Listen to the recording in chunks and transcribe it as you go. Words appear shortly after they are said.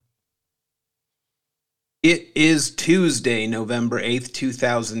It is Tuesday, November 8th,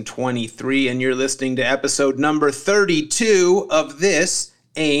 2023, and you're listening to episode number 32 of This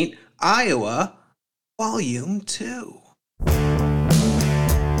Ain't Iowa, Volume 2.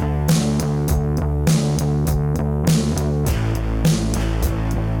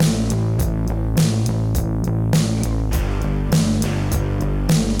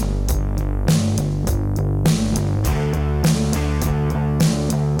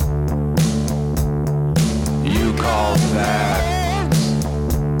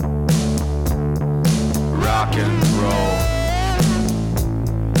 Rock and roll.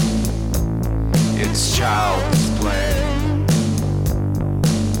 It's child's play.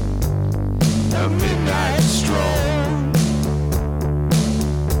 A midnight stroll.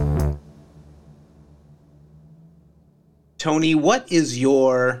 Tony, what is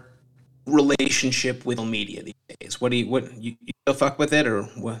your relationship with media these days? You still fuck with it, or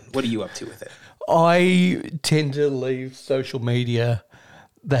what are you up to with it? I tend to leave social media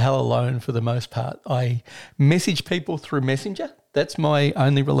the hell alone for the most part. I message people through Messenger. That's my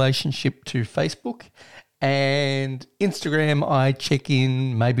only relationship to Facebook. And Instagram, I check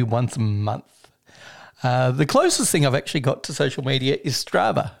in maybe once a month. The closest thing I've actually got to social media is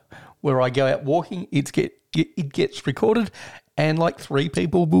Strava, where I go out walking, it gets recorded, and like 3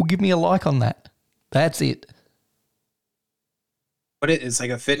 people will give me a like on that. That's it. It's like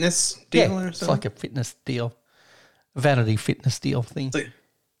a fitness deal or something? It's like a fitness deal. Vanity fitness deal thing.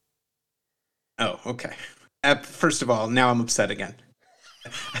 Oh, okay. First of all, now I'm upset again.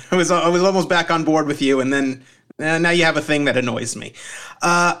 I was almost back on board with you, and then now you have a thing that annoys me.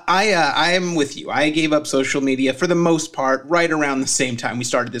 I am with you. I gave up social media for the most part right around the same time we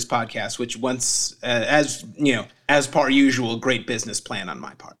started this podcast, which as per usual, great business plan on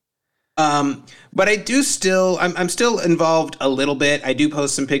my part. But I'm still involved a little bit. I do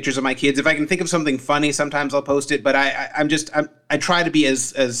post some pictures of my kids. If I can think of something funny, sometimes I'll post it, but I try to be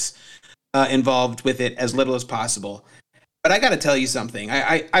as involved with it as little as possible. But I got to tell you something.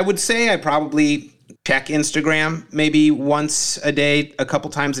 I would say I probably check Instagram maybe once a day, a couple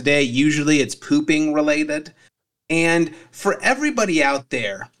times a day. Usually it's pooping related. And for everybody out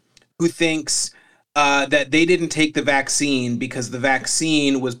there who thinks that they didn't take the vaccine because the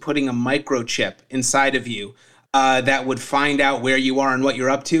vaccine was putting a microchip inside of you that would find out where you are and what you're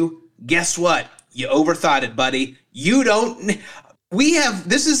up to, guess what? You overthought it, buddy.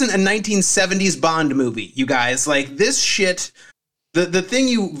 This isn't a 1970s Bond movie, you guys. Like, this shit, the thing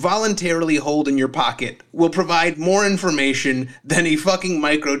you voluntarily hold in your pocket will provide more information than a fucking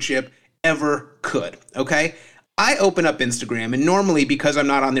microchip ever could, okay? I open up Instagram, and normally, because I'm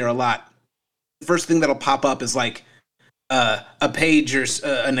not on there a lot, the first thing that'll pop up is like a page or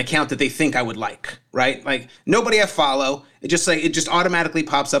an account that they think I would like, right? Like, nobody I follow. It just automatically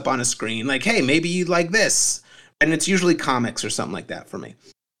pops up on a screen. Like, hey, maybe you'd like this. And it's usually comics or something like that for me.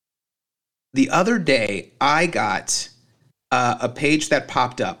 The other day, I got a page that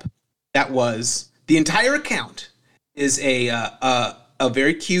popped up that was, the entire account is a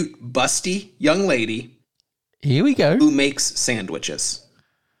very cute, busty young lady. Here we go. Who makes sandwiches.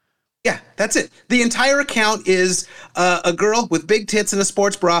 Yeah, that's it. The entire account is a girl with big tits and a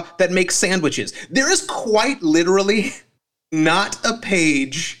sports bra that makes sandwiches. There is quite literally not a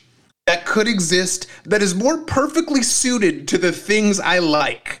page that could exist that is more perfectly suited to the things I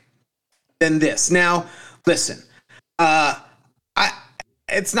like than this. Now, listen,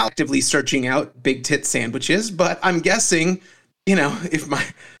 it's not actively searching out big tit sandwiches, but I'm guessing,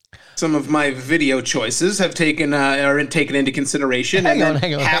 if some of my video choices have taken into consideration, hang on,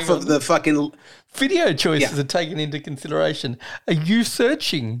 half of the fucking video choices are taken into consideration. Are you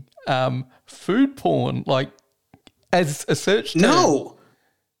searching food porn like as a search term?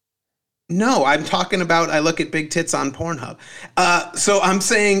 No, I'm talking about I look at big tits on Pornhub. So I'm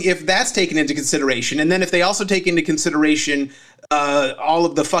saying if that's taken into consideration, and then if they also take into consideration all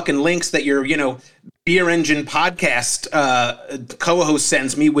of the fucking links that your, Beer Engine podcast co-host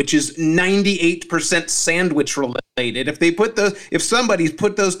sends me, which is 98% sandwich related. If somebody's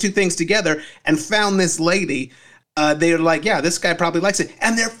put those two things together and found this lady, they're like, yeah, this guy probably likes it.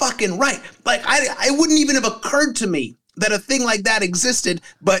 And they're fucking right. Like, I wouldn't even have occurred to me that a thing like that existed,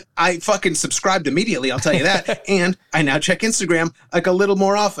 but I fucking subscribed immediately, I'll tell you that. And I now check Instagram like a little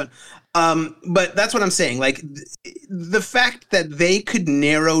more often. But that's what I'm saying. Like, the fact that they could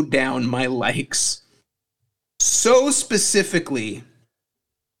narrow down my likes so specifically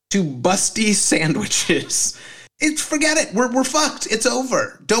to busty sandwiches, forget it. We're fucked. It's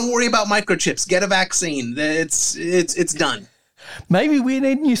over. Don't worry about microchips. Get a vaccine. It's done. Maybe we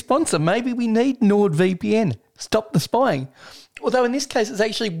need a new sponsor. Maybe we need NordVPN. Stop the spying. Although in this case, it's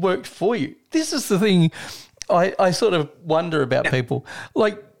actually worked for you. This is the thing I sort of wonder about people.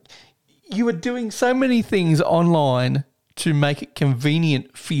 Like, you are doing so many things online to make it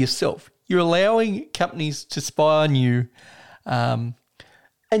convenient for yourself. You're allowing companies to spy on you. And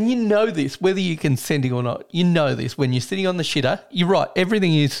you know this, whether you're consenting or not. You know this. When you're sitting on the shitter, you're right.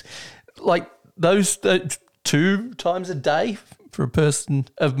 Everything is like those 2 times a day for a person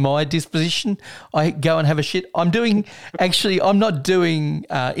of my disposition. I go and have a shit. I'm not doing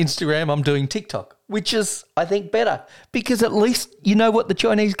Instagram. I'm doing TikTok, which is, I think, better because at least you know what the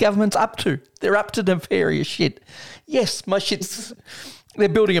Chinese government's up to. They're up to nefarious shit. Yes, my shit's, they're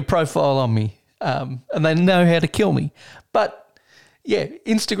building a profile on me and they know how to kill me. But yeah,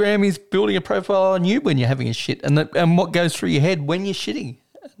 Instagram is building a profile on you when you're having a shit and what goes through your head when you're shitting.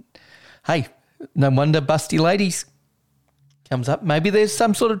 Hey, no wonder busty ladies comes up. Maybe there's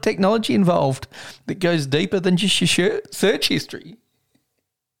some sort of technology involved that goes deeper than just your search history.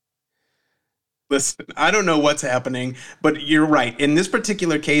 Listen, I don't know what's happening, but you're right. In this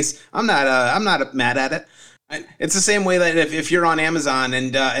particular case, I'm not mad at it. It's the same way that if you're on Amazon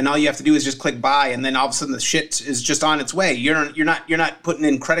and all you have to do is just click buy, and then all of a sudden the shit is just on its way. You're not putting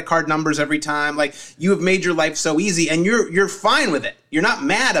in credit card numbers every time. Like, you have made your life so easy, and you're fine with it. You're not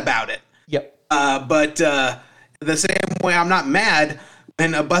mad about it. Yep. But the same way I'm not mad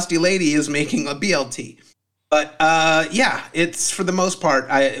when a busty lady is making a BLT. But yeah, it's for the most part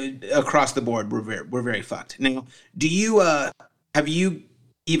across the board we're very fucked. Now, do you have you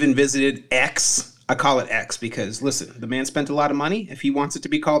even visited X? I call it X because listen, the man spent a lot of money. If he wants it to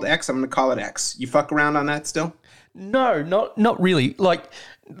be called X, I'm going to call it X. You fuck around on that still? No, not really. Like,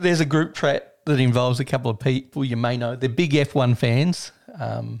 there's a group chat that involves a couple of people you may know. They're big F1 fans.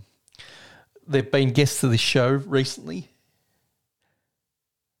 They've been guests of the show recently.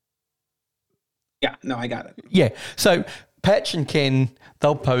 Yeah, no, I got it. Yeah, so Patch and Ken,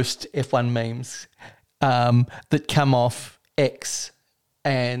 they'll post F1 memes that come off X,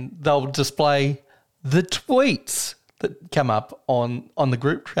 and they'll display the tweets that come up on the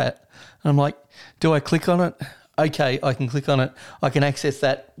group chat. And I'm like, do I click on it? Okay, I can click on it. I can access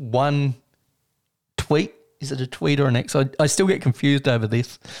that one tweet. Is it a tweet or an X? I still get confused over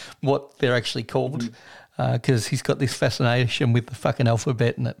this, what they're actually called, because he's got this fascination with the fucking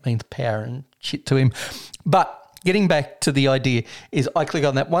alphabet and it means power and shit to him. But getting back to the idea is I click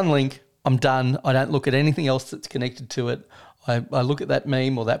on that one link, I'm done. I don't look at anything else that's connected to it. I look at that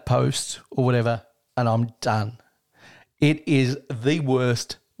meme or that post or whatever and I'm done. It is the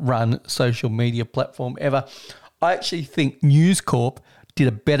worst run social media platform ever. I actually think News Corp did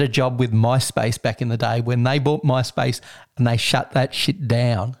a better job with MySpace back in the day when they bought MySpace and they shut that shit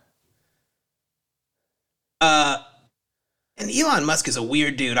down. And Elon Musk is a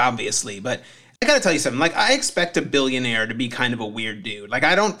weird dude, obviously, but I gotta tell you something. Like, I expect a billionaire to be kind of a weird dude. Like,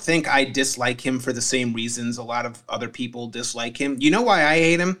 I don't think I dislike him for the same reasons a lot of other people dislike him. You know why I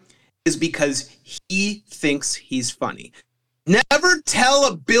hate him? Is because he thinks he's funny. Never tell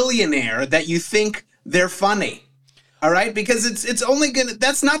a billionaire that you think they're funny. All right, because it's only gonna.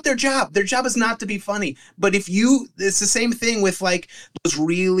 That's not their job. Their job is not to be funny. But it's the same thing with like those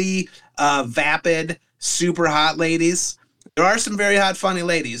really vapid, super hot ladies. There are some very hot, funny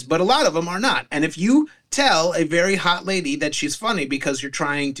ladies, but a lot of them are not. And if you tell a very hot lady that she's funny because you're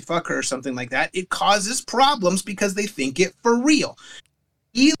trying to fuck her or something like that, it causes problems because they think it for real.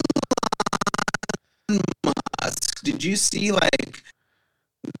 Elon Musk, did you see like?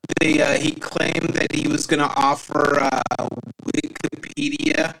 He claimed that he was going to offer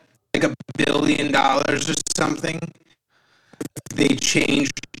Wikipedia like $1 billion or something. They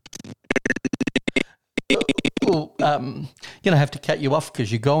changed. Well, going to have to cut you off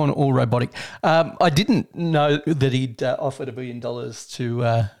because you're going all robotic. I didn't know that he'd offered $1 billion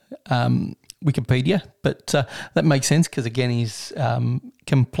to Wikipedia, but that makes sense because, again, he's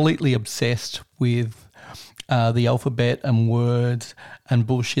completely obsessed with the alphabet and words and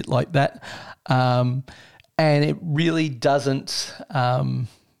bullshit like that. And it really doesn't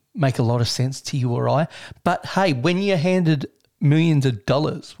make a lot of sense to you or I. But, hey, when you're handed millions of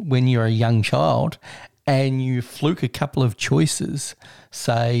dollars when you're a young child and you fluke a couple of choices,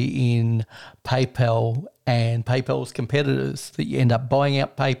 say in PayPal and PayPal's competitors, that you end up buying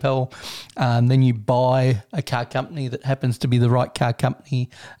out PayPal, then you buy a car company that happens to be the right car company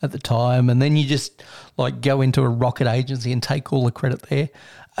at the time, and then you just like go into a rocket agency and take all the credit there.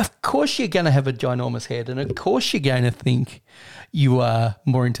 Of course you're going to have a ginormous head, and of course you're going to think you are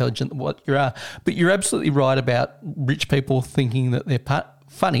more intelligent than what you are. But you're absolutely right about rich people thinking that they're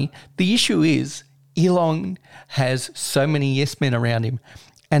funny. The issue is Elon has so many yes men around him,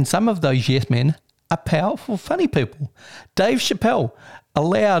 and some of those yes men are powerful, funny people. Dave Chappelle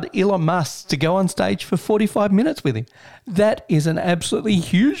allowed Elon Musk to go on stage for 45 minutes with him. That is an absolutely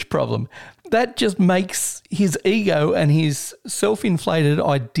huge problem. That just makes his ego and his self-inflated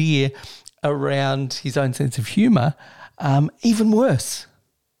idea around his own sense of humour even worse.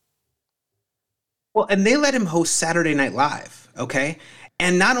 Well, and they let him host Saturday Night Live, okay?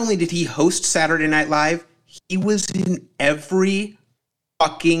 And not only did he host Saturday Night Live, he was in every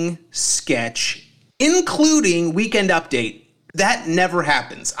fucking sketch, including Weekend Update. That never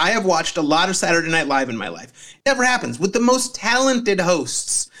happens. I have watched a lot of Saturday Night Live in my life. It never happens. With the most talented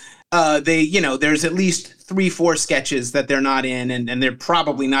hosts, there's at least 3-4 sketches that they're not in, and they're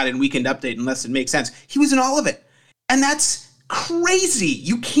probably not in Weekend Update unless it makes sense. He was in all of it. And that's crazy.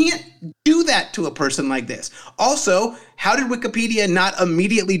 You can't do that to a person like this. Also, how did Wikipedia not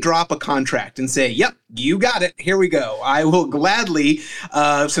immediately drop a contract and say, yep, you got it. Here we go. I will gladly,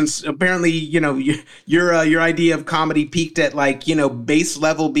 since apparently, your idea of comedy peaked at base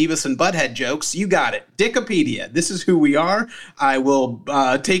level Beavis and Butthead jokes. You got it. Dickopedia. This is who we are. I will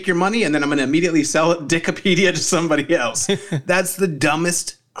take your money and then I'm going to immediately sell it Dickopedia to somebody else. That's the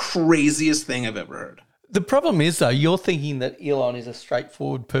dumbest, craziest thing I've ever heard. The problem is, though, you're thinking that Elon is a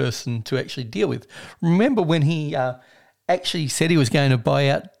straightforward person to actually deal with. Remember when he actually said he was going to buy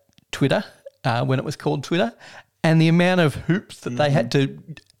out Twitter when it was called Twitter, and the amount of hoops that they had to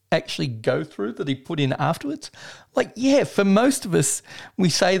actually go through that he put in afterwards? For most of us, we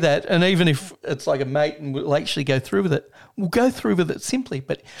say that, and even if it's like a mate and we'll actually go through with it, we'll go through with it simply,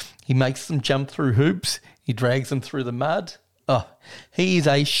 but he makes them jump through hoops, he drags them through the mud. Oh, he is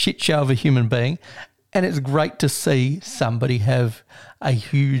a shit show of a human being. And it's great to see somebody have a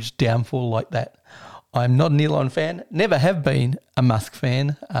huge downfall like that. I'm not an Elon fan, never have been a Musk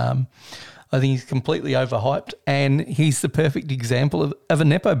fan. I think he's completely overhyped, and he's the perfect example of a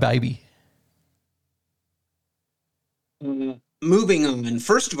Nepo baby. Moving on.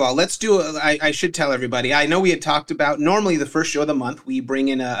 First of all, let's do I should tell everybody. I know we had talked about normally the first show of the month, we bring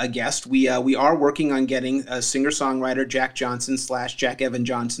in a guest. We are working on getting a singer-songwriter Jack Johnson / Jack Evan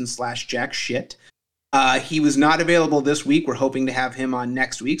Johnson / Jack Shit. He was not available this week. We're hoping to have him on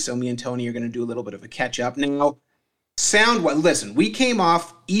next week. So me and Tony are going to do a little bit of a catch up. Now, listen, we came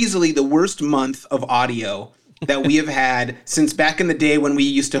off easily the worst month of audio that we have had since back in the day when we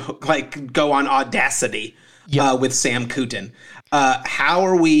used to go on Audacity with Sam Cooten. How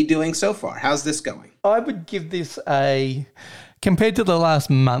are we doing so far? How's this going? I would give this compared to the last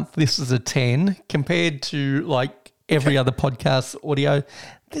month, this is a 10. Compared to every other podcast audio,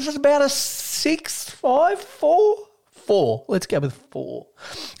 this is about a 6, 5, 4. Let's go with 4.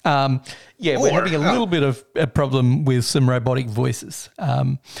 We're having a little bit of a problem with some robotic voices.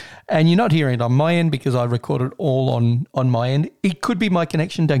 And you're not hearing it on my end because I recorded all on my end. It could be my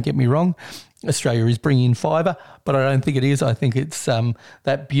connection, don't get me wrong. Australia is bringing in fibre, but I don't think it is. I think it's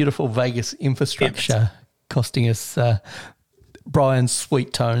that beautiful Vegas infrastructure costing us Brian's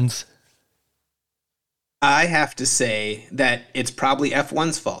sweet tones. I have to say that it's probably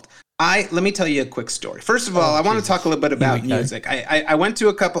F1's fault. Let me tell you a quick story. First of all, I want to talk a little bit about music. I went to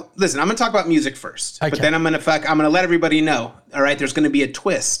a couple. Listen, I'm going to talk about music first, but then I'm going to let everybody know. All right, there's going to be a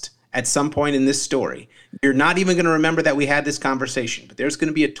twist at some point in this story. You're not even going to remember that we had this conversation, but there's going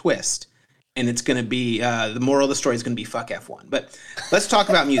to be a twist, and it's going to be the moral of the story is going to be fuck F1. But let's talk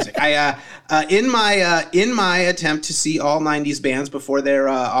about music. In my attempt to see all '90s bands before they're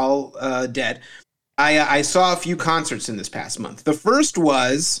all dead. I saw a few concerts in this past month. The first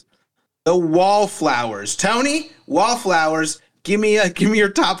was the Wallflowers. Tony, Wallflowers, give me your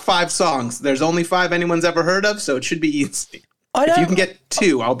top 5 songs. There's only 5 anyone's ever heard of, so it should be easy. If you can get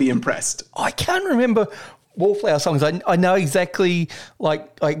 2, I'll be impressed. I can't remember Wallflower songs. I know exactly,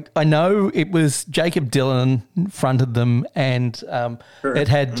 I know it was Jacob Dylan fronted them, and it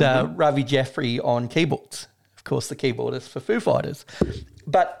had Ravi Jeffrey on keyboards. Of course, the keyboardist for Foo Fighters.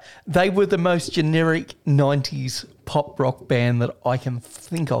 But they were the most generic 90s pop rock band that I can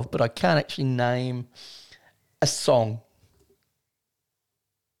think of, but I can't actually name a song.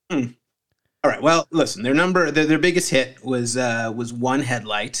 All right. Well, listen, their biggest hit was One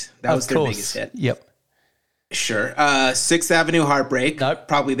Headlight. That was their biggest hit. Yep. Sure. 6th Avenue Heartbreak. Nope.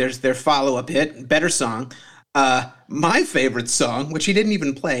 Probably there's their follow-up hit. Better song. My favorite song, which he didn't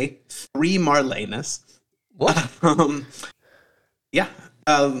even play, Three Marlenas. What? Yeah.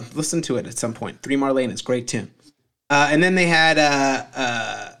 Listen to it at some point. Three Marlenas, great tune. And then they had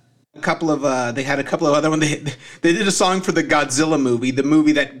a couple of other ones. They did a song for the Godzilla movie, the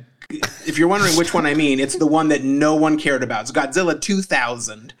movie that, if you're wondering which one I mean, it's the one that no one cared about. It's Godzilla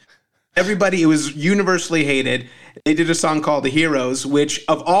 2000. It was universally hated. they did a song called The Heroes, which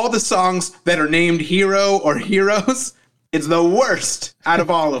of all the songs that are named Hero or Heroes, it's the worst out of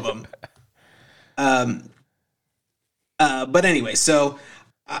all of them. But anyway, so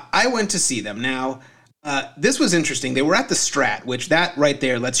I went to see them. Now, this was interesting. They were at the Strat, which that right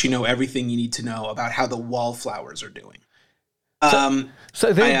there lets you know everything you need to know about how the Wallflowers are doing.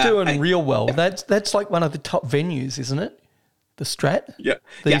 So they're doing real well. Yeah. That's like one of the top venues, isn't it? The Strat? Yeah.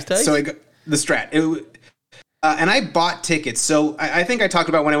 These days? So the Strat. And I bought tickets. So I think I talked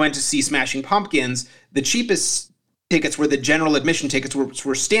about when I went to see Smashing Pumpkins, the cheapest tickets were the general admission tickets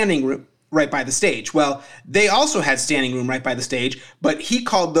were standing room right by the stage. Well, they also had standing room right by the stage, but he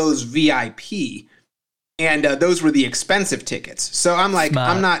called those VIP. And those were the expensive tickets. So I'm like, Smart.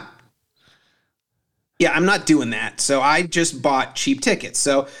 I'm not doing that. So I just bought cheap tickets.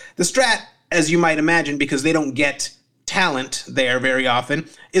 So the Strat, as you might imagine, because they don't get talent there very often,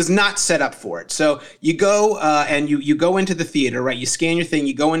 is not set up for it. So you go and you go into the theater, right? You scan your thing,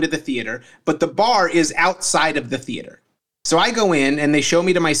 you go into the theater, but the bar is outside of the theater. So I go in and they show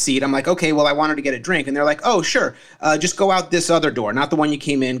me to my seat. I'm like, okay, well, I wanted to get a drink. And they're like, oh, sure. Just go out this other door, not the one you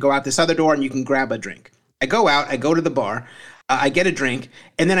came in. Go out this other door and you can grab a drink. I go out, I go to the bar, I get a drink,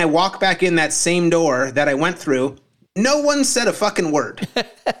 and then I walk back in that same door that I went through. No one said a fucking word.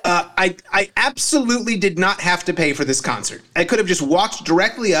 I absolutely did not have to pay for this concert. I could have just walked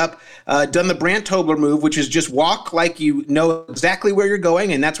directly up, done the Brant Tobler move, which is just walk like you know exactly where you're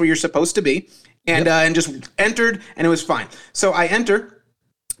going, and that's where you're supposed to be, and just entered, and it was fine. So I enter,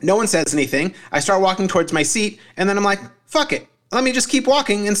 no one says anything. I start walking towards my seat, and then I'm like, fuck it. Let me just keep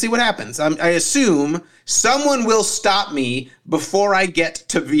walking and see what happens. I assume someone will stop me before I get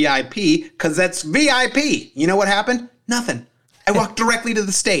to VIP, because that's VIP. You know what happened? Nothing. I walked directly to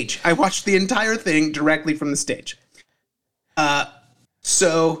the stage. I watched the entire thing directly from the stage.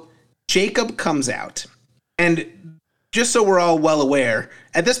 So Jacob comes out. And just so we're all well aware,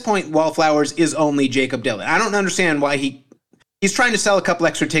 at this point, Wallflowers is only Jacob Dylan. I don't understand why he's trying to sell a couple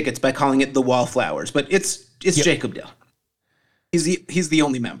extra tickets by calling it the Wallflowers, but it's Jacob Dylan. He's the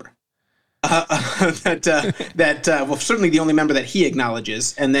only member well, certainly the only member that he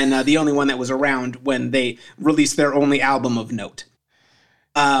acknowledges, and then the only one that was around when they released their only album of note.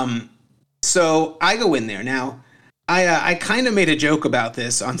 So I go in there now. I kind of made a joke about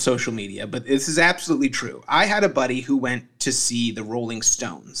this on social media, but this is absolutely true. I had a buddy who went to see the Rolling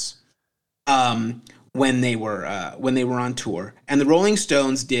Stones when they were on tour, and the Rolling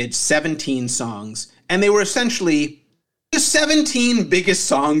Stones did 17 songs, and they were essentially the 17 biggest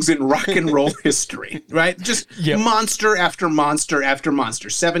songs in rock and roll history, right? Just monster after monster after monster,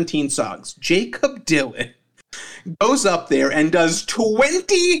 17 songs. Jacob Dylan goes up there and does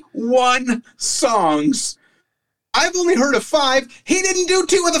 21 songs. I've only heard of 5. He didn't do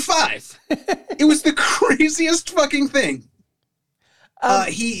 2 of the 5. It was the craziest fucking thing.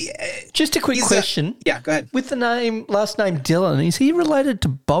 Just a quick question. Go ahead. With the last name Dylan, is he related to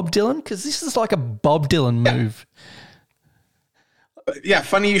Bob Dylan? Because this is like a Bob Dylan move. Yeah,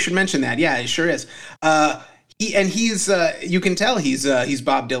 funny you should mention that. Yeah, it sure is. He's you can tell he's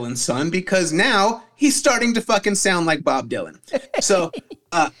Bob Dylan's son, because now he's starting to fucking sound like Bob Dylan. So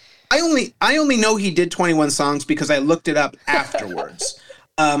I only know he did 21 songs because I looked it up afterwards.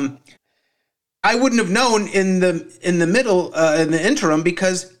 I wouldn't have known in the middle in the interim,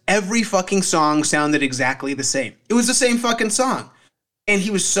 because every fucking song sounded exactly the same. It was the same fucking song. And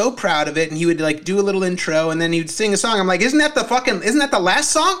he was so proud of it, and he would like do a little intro, and then he'd sing a song. I'm like, isn't that the last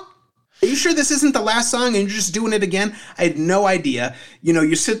song? Are you sure this isn't the last song and you're just doing it again? I had no idea. You know,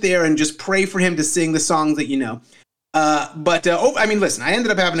 you sit there and just pray for him to sing the songs that you know. Listen, I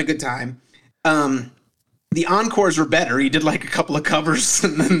ended up having a good time. The encores were better. He did like a couple of covers,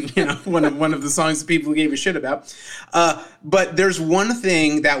 and then one of the songs that people gave a shit about. But there's one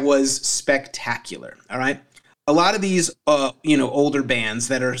thing that was spectacular. All right. A lot of these, older bands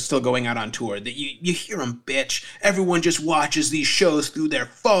that are still going out on tour, that you hear them bitch. Everyone just watches these shows through their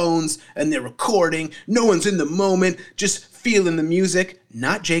phones and they're recording. No one's in the moment, just feeling the music.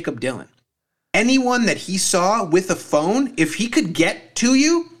 Not Jacob Dylan. Anyone that he saw with a phone, if he could get to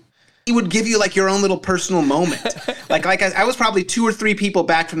you, he would give you like your own little personal moment. I was probably 2 or 3 people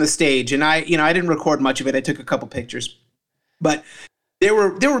back from the stage, and I didn't record much of it. I took a couple pictures, but there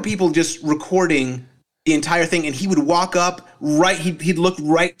were people just recording the entire thing, and he would walk up right. He'd look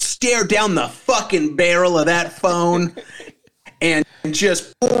right, stare down the fucking barrel of that phone, and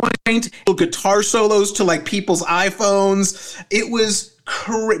just point little guitar solos to like people's iPhones. It was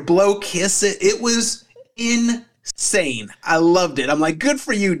blow kiss it. It was insane. I loved it. I'm like, good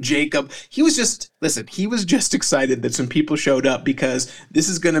for you, Jacob. He was just excited that some people showed up, because this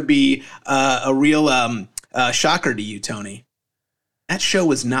is going to be a real shocker to you, Tony, that show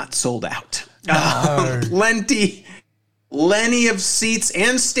was not sold out. No. Plenty of seats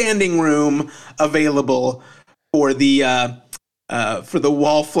and standing room available for the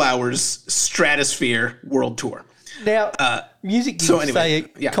Wallflowers Stratosphere World Tour. Now, music gigs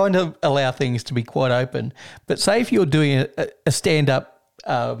kind of allow things to be quite open. But say if you're doing a stand-up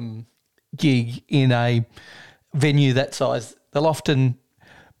gig in a venue that size, they'll often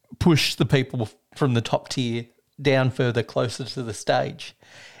push the people from the top tier down further, closer to the stage.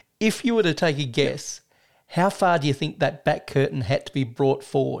 If you were to take a guess, how far do you think that back curtain had to be brought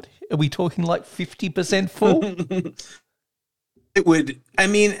forward? Are we talking like 50% full? It would. I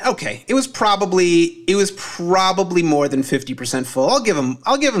mean, okay. It was probably more than 50% full. I'll give them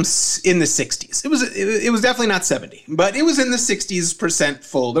in the 60s. It was definitely not 70, but it was in the 60%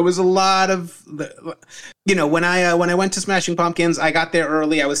 full. There was a lot of when I went to Smashing Pumpkins, I got there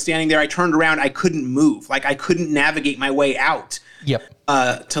early. I was standing there. I turned around. I couldn't move. Like I couldn't navigate my way out. Yep.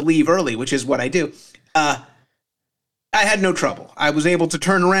 To leave early, which is what I do. I had no trouble. I was able to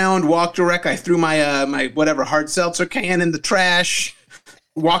turn around, walk direct. I threw my whatever hard seltzer can in the trash,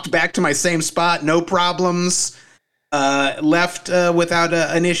 walked back to my same spot, no problems. Left without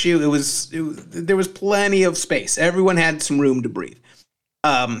an issue. There was plenty of space. Everyone had some room to breathe.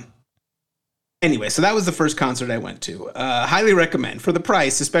 Anyway, so that was the first concert I went to. Highly recommend for the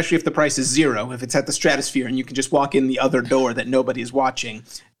price, especially if the price is $0. If it's at the Stratosphere and you can just walk in the other door that nobody is watching,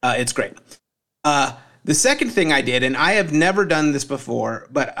 it's great. The second thing I did, and I have never done this before,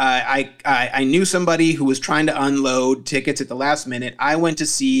 but I knew somebody who was trying to unload tickets at the last minute. I went to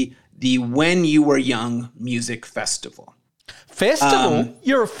see the When You Were Young Music Festival. Festival?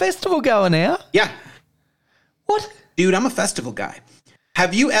 You're a festival goer now? Yeah. What? Dude, I'm a festival guy.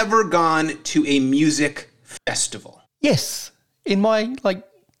 Have you ever gone to a music festival? Yes. In my,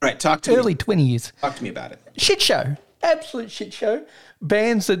 right, talk to early 20s. Talk to me about it. Shit show. Absolute shit show.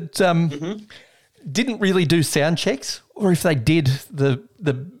 Bands that didn't really do sound checks, or if they did, the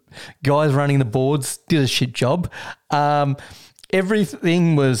guys running the boards did a shit job.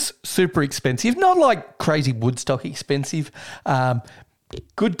 Everything was super expensive, not like crazy Woodstock expensive.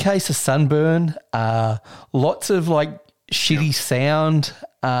 Good case of sunburn, lots of shitty sound.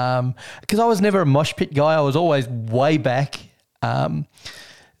 Because I was never a mosh pit guy, I was always way back.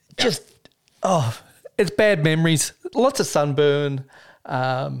 It's bad memories. Lots of sunburn.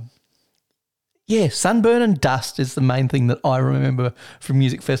 Sunburn and dust is the main thing that I remember from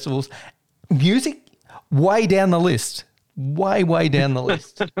music festivals. Music, way down the list. Way down the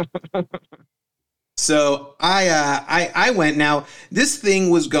list. So I went. Now, this thing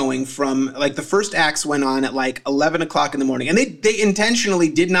was going from, the first acts went on at 11 o'clock in the morning. And they intentionally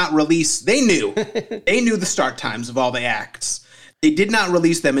did not release, they knew the start times of all the acts. They did not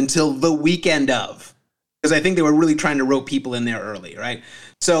release them until the weekend of. Because I think they were really trying to rope people in there early, right?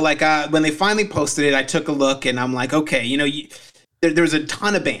 So, when they finally posted it, I took a look, and I'm like, okay, there's a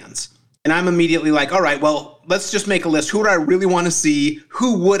ton of bands. And I'm immediately like, all right, well, let's just make a list. Who do I really want to see?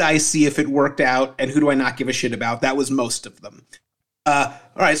 Who would I see if it worked out? And who do I not give a shit about? That was most of them. All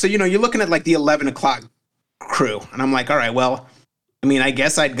right, so, you're looking at, the 11 o'clock crew. And I'm like, all right, well, I mean, I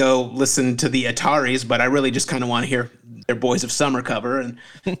guess I'd go listen to the Ataris, but I really just kind of want to hear their Boys of Summer cover. And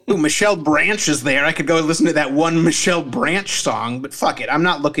Michelle Branch is there. I could go listen to that one Michelle Branch song, but fuck it. I'm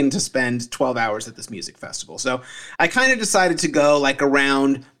not looking to spend 12 hours at this music festival. So I kind of decided to go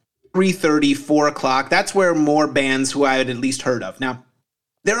around 3:30, 4 o'clock. That's where more bands who I had at least heard of. Now,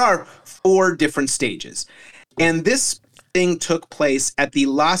 there are 4 different stages. And this thing took place at the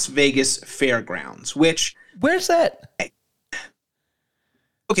Las Vegas Fairgrounds, which... Where's that?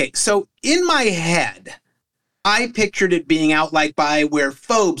 Okay, so in my head, I pictured it being out by where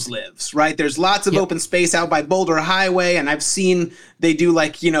Phobes lives, right? There's lots of open space out by Boulder Highway, and I've seen they do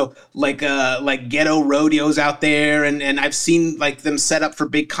ghetto rodeos out there, and I've seen them set up for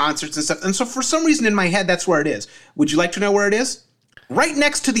big concerts and stuff. And so for some reason in my head, that's where it is. Would you like to know where it is? Right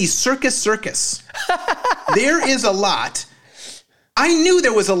next to the Circus. There is a lot. I knew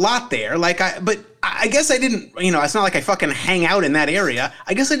there was a lot there, but I guess I didn't, it's not like I fucking hang out in that area.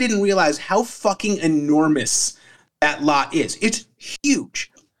 I guess I didn't realize how fucking enormous that lot is. It's huge.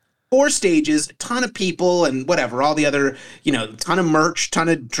 4 stages, a ton of people and whatever, all the other, ton of merch, ton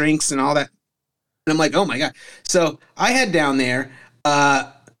of drinks and all that. And I'm like, oh my God. So I head down there.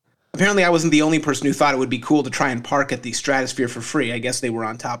 Apparently I wasn't the only person who thought it would be cool to try and park at the Stratosphere for free. I guess they were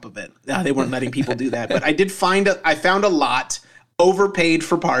on top of it. They weren't letting people do that. But I found a lot. Overpaid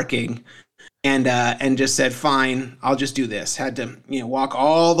for parking, and just said, fine, I'll just do this. Had to, walk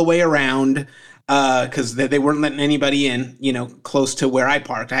all the way around because they weren't letting anybody in, close to where I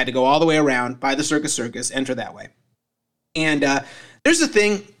parked. I had to go all the way around by the Circus, enter that way. And there's the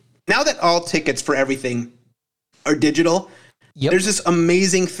thing, now that all tickets for everything are digital, there's this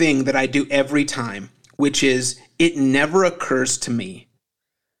amazing thing that I do every time, which is it never occurs to me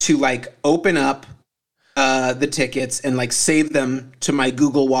to like open up the tickets and like save them to my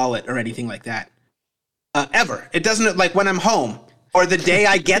Google Wallet or anything like that. Ever. It doesn't, like when I'm home or the day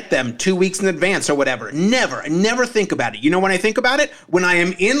I get them 2 weeks in advance or whatever. I never think about it. You know when I think about it? When I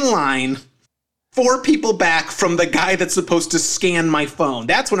am in line 4 people back from the guy that's supposed to scan my phone.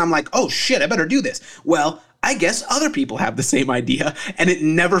 That's when I'm like, oh shit, I better do this. Well, I guess other people have the same idea, and it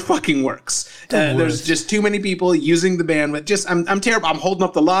never fucking works. There's just too many people using the bandwidth. I'm terrible. I'm holding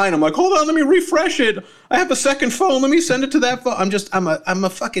up the line. I'm like, hold on, let me refresh it. I have a second phone. Let me send it to that phone.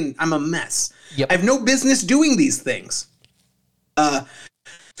 I'm a mess. Yep. I have no business doing these things.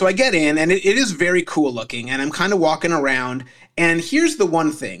 So I get in, and it is very cool looking, and I'm kind of walking around. And here's the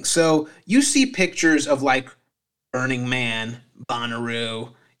one thing. So you see pictures of like Burning Man,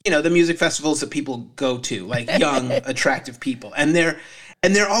 Bonnaroo, the music festivals that people go to, like young, attractive people. And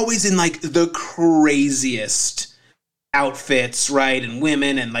they're always in like the craziest outfits, right? And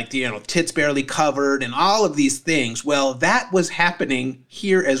women and like, tits barely covered and all of these things. Well, that was happening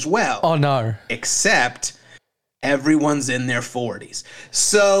here as well. Oh, no. Except everyone's in their 40s.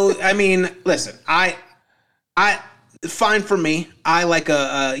 So, I mean, listen, I fine for me. I like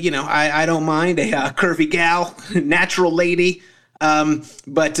I don't mind a curvy gal, natural lady.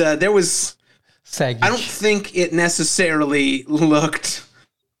 But there was, Saggish. I don't think it necessarily looked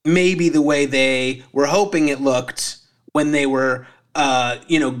maybe the way they were hoping it looked when they were,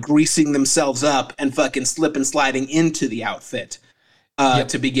 greasing themselves up and fucking slip and sliding into the outfit,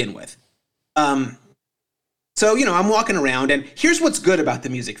 to begin with. So, I'm walking around, and here's what's good about the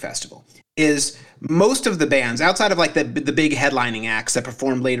music festival is most of the bands outside of like the big headlining acts that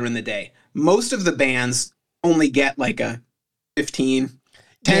perform later in the day, most of the bands only get like a 15,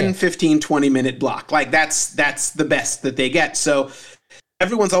 20 minute block. Like that's the best that they get. So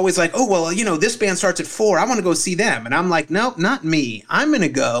everyone's always like, oh, well, this band starts at 4. I want to go see them. And I'm like, no, not me. I'm going to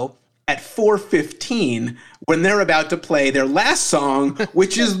go at 4:15 when they're about to play their last song,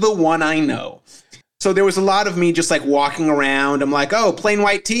 which is the one I know. So there was a lot of me just like walking around. I'm like, oh, Plain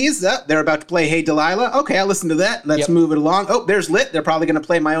White Tees. They're about to play Hey Delilah. Okay, I'll listen to that. Let's move it along. Oh, there's Lit. They're probably going to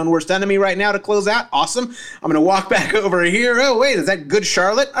play My Own Worst Enemy right now to close out. Awesome. I'm going to walk back over here. Oh, wait, is that Good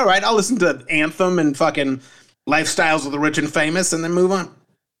Charlotte? All right, I'll listen to Anthem and fucking Lifestyles of the Rich and Famous and then move on.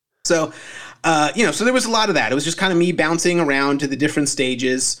 So, so there was a lot of that. It was just kind of me bouncing around to the different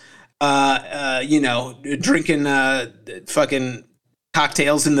stages, drinking fucking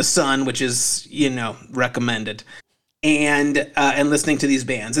cocktails in the sun, which is, recommended, and listening to these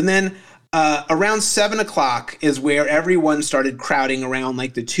bands. And then around 7:00 is where everyone started crowding around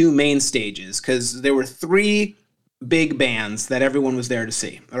like the 2 main stages, because there were 3 big bands that everyone was there to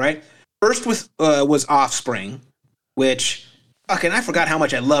see. All right. First was Offspring, which fucking I forgot how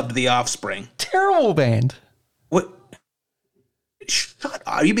much I loved the Offspring. Terrible band. What? Shut up.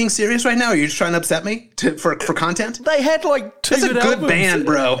 Are you being serious right now? Are you just trying to upset me for content? They had like 2 That's a good albums, band,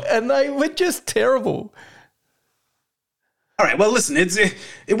 bro. And they were just terrible. All right, well, listen,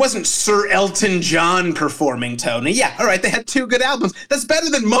 it wasn't Sir Elton John performing, Tony. Yeah, all right, they had 2 good albums. That's better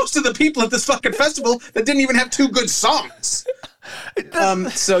than most of the people at this fucking festival that didn't even have 2 good songs.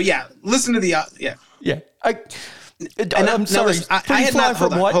 So, yeah, listen to the... yeah. Yeah. I'm sorry. Pretty Fly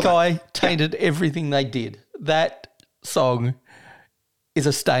from White Guy tainted everything they did. That song is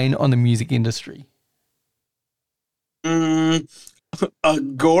a stain on the music industry. A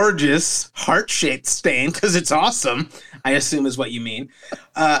gorgeous heart-shaped stain, because it's awesome, I assume is what you mean.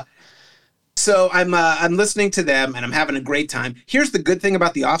 So I'm listening to them, and I'm having a great time. Here's the good thing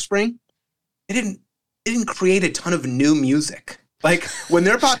about the Offspring. It didn't create a ton of new music. Like, when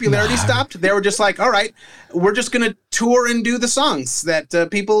their popularity stopped, they were just like, all right, we're just going to tour and do the songs that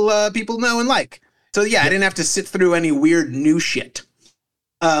people know and like. So, yeah, I didn't have to sit through any weird new shit.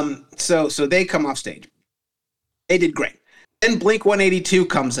 So they come off stage. They did great. Then Blink-182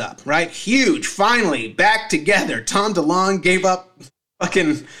 comes up, right? Huge, finally, back together. Tom DeLonge gave up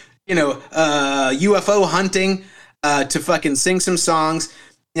fucking, UFO hunting to fucking sing some songs.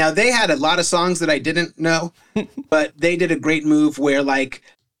 Now, they had a lot of songs that I didn't know, but they did a great move where, like,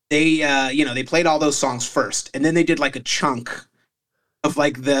 they played all those songs first, and then they did, like, a chunk of,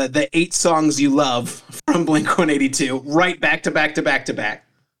 like, the 8 songs you love from Blink-182, right back to back to back to back.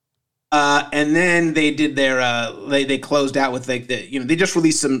 And then they did their, they closed out with, like, they just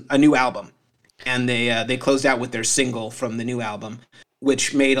released a new album. and they closed out with their single from the new album,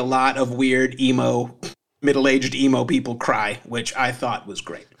 which made a lot of weird middle-aged emo people cry, which I thought was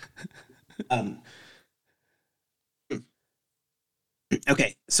great.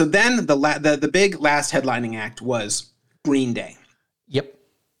 Okay, so then the big last headlining act was Green Day. Yep.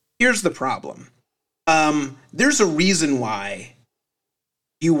 Here's the problem. There's a reason why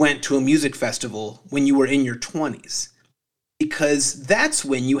you went to a music festival when you were in your 20s, because that's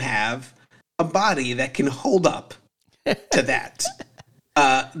when you have a body that can hold up to that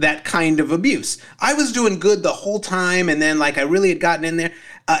kind of abuse. I was doing good the whole time, and then I really had gotten in there.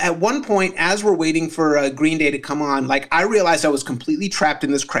 At one point, as we're waiting for Green Day to come on, I realized I was completely trapped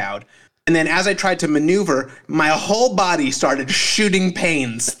in this crowd. And then as I tried to maneuver, my whole body started shooting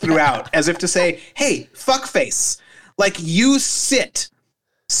pains throughout, as if to say, hey, fuckface, you sit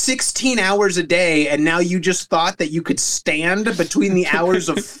 16 hours a day, and now you just thought that you could stand between the hours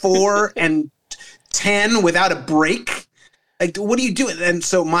of 4 and 10 without a break? What are you doing? And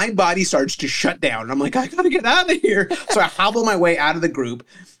so my body starts to shut down. I'm like, I gotta get out of here. So I hobble my way out of the group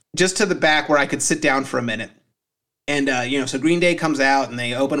just to the back where I could sit down for a minute. And, so Green Day comes out, and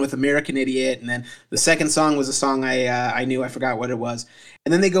they open with American Idiot. And then the second song was a song I knew. I forgot what it was.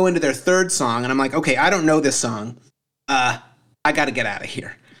 And then they go into their third song, and I'm like, okay, I don't know this song. I got to get out of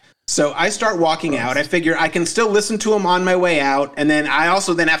here. So I start walking out. I figure I can still listen to them on my way out. And then I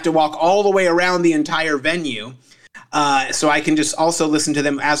also then have to walk all the way around the entire venue. So I can just also listen to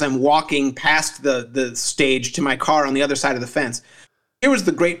them as I'm walking past the stage to my car on the other side of the fence. Here was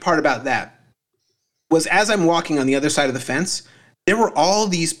the great part about that. Was as I'm walking on the other side of the fence, there were all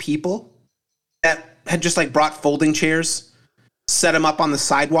these people that had just brought folding chairs, set them up on the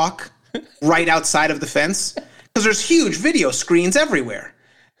sidewalk right outside of the fence, because there's huge video screens everywhere.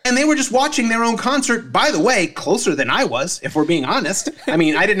 And they were just watching their own concert, by the way, closer than I was, if we're being honest. I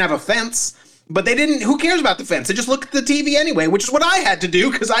mean, I didn't have a fence, but they didn't, who cares about the fence? They just look at the TV anyway, which is what I had to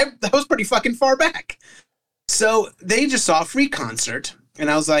do, because I was pretty fucking far back. So they just saw a free concert,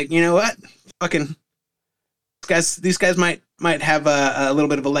 and I was like, you know what? Fucking... These guys might have a little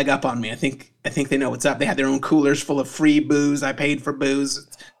bit of a leg up on me. I think they know what's up. They had their own coolers full of free booze. I paid for booze.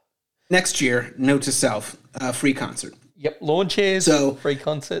 Next year, note to self, free concert. Yep, lawn chairs, free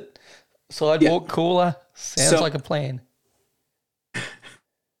concert, sidewalk cooler. Sounds like a plan.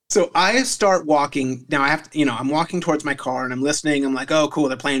 So I start walking. Now I have to, I'm walking towards my car, and I'm listening. I'm like, oh, cool,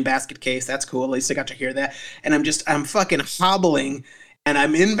 they're playing Basket Case. That's cool. At least I got to hear that. And I'm fucking hobbling, and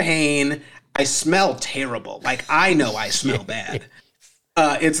I'm in pain. I smell terrible. I know I smell bad.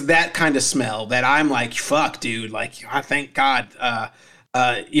 It's that kind of smell that I'm like, fuck, dude. I thank God,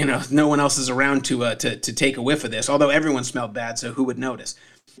 no one else is around to take a whiff of this. Although everyone smelled bad, so who would notice?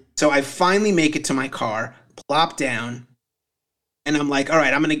 So I finally make it to my car, plop down, and I'm like, all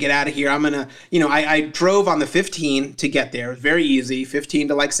right, I'm going to get out of here. I'm going to, I drove on the 15 to get there. It was very easy. 15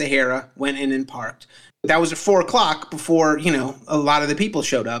 to Sahara, went in and parked. That was at 4:00 before, a lot of the people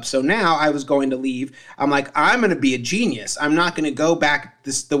showed up. So now I was going to leave. I'm like, I'm going to be a genius. I'm not going to go back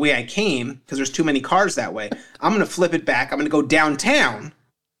the way I came, because there's too many cars that way. I'm going to flip it back. I'm going to go downtown,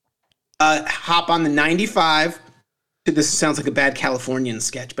 hop on the 95. This sounds like a bad Californian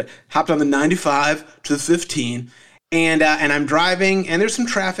sketch, but hopped on the 95 to the 15. And I'm driving, and there's some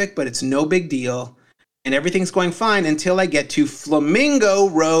traffic, but it's no big deal. And everything's going fine until I get to Flamingo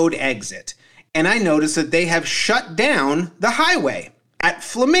Road exit. And I noticed that they have shut down the highway at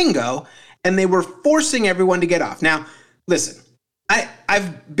Flamingo, and they were forcing everyone to get off. Now, listen,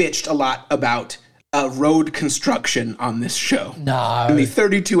 I've bitched a lot about road construction on this show. No. In the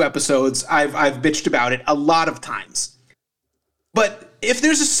 32 episodes, I've bitched about it a lot of times. But if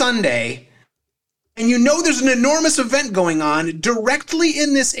there's a Sunday, and there's an enormous event going on directly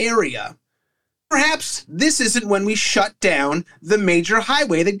in this area, perhaps this isn't when we shut down the major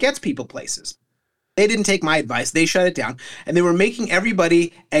highway that gets people places. They didn't take my advice. They shut it down, and they were making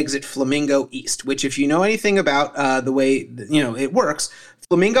everybody exit Flamingo East, which, if you know anything about the way it works,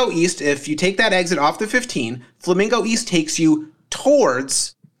 Flamingo East, if you take that exit off the 15, Flamingo East takes you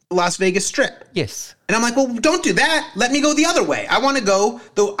towards the Las Vegas Strip. Yes. And I'm like, well, don't do that. Let me go the other way. I want to go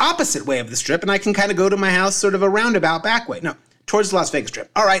the opposite way of the Strip, and I can kind of go to my house sort of a roundabout back way. No, towards the Las Vegas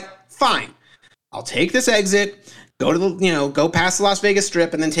Strip. All right, fine. I'll take this exit, go to go past the Las Vegas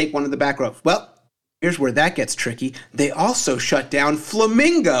Strip, and then take one of the back roads. Well, here's where that gets tricky. They also shut down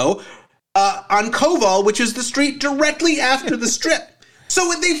Flamingo on Koval, which is the street directly after the Strip.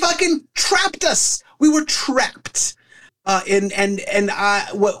 So they fucking trapped us. We were trapped. A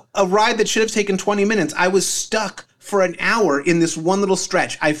ride that should have taken 20 minutes. I was stuck for an hour in this one little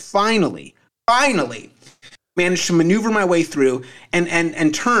stretch. I finally managed to maneuver my way through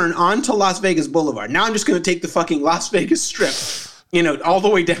and turn onto Las Vegas Boulevard. Now I'm just going to take the fucking Las Vegas Strip, all the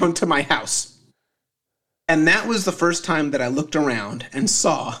way down to my house. And that was the first time that I looked around and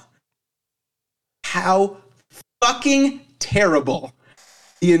saw how fucking terrible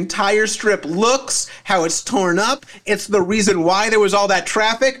the entire strip looks, how it's torn up. It's the reason why there was all that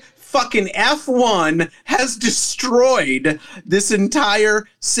traffic. Fucking F1 has destroyed this entire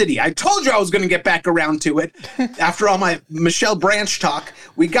city. I told you I was going to get back around to it. After all my Michelle Branch talk,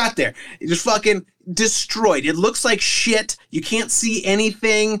 we got there. It just fucking destroyed. It looks like shit. You can't see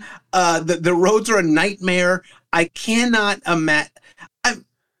anything. The roads are a nightmare. I cannot imagine.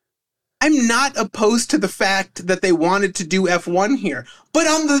 I'm not opposed to the fact that they wanted to do F1 here, but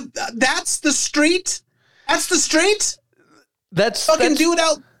that's the street. That's the street. Do it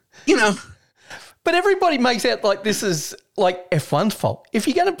out. But everybody makes out like this is like F1's fault. If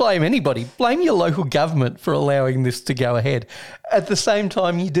you're going to blame anybody, blame your local government for allowing this to go ahead. At the same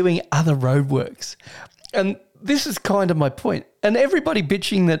time, you're doing other roadworks. And this is kind of my point. And everybody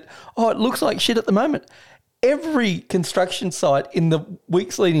bitching that, it looks like shit at the moment. Every construction site in the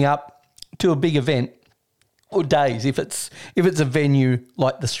weeks leading up to a big event, or days, if it's a venue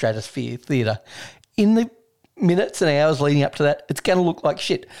like the Stratosphere Theatre, in the minutes and hours leading up to that, it's going to look like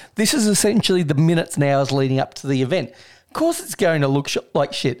shit. This is essentially the minutes and hours leading up to the event. Of course it's going to look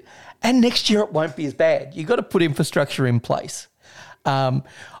like shit. And next year it won't be as bad. You've got to put infrastructure in place.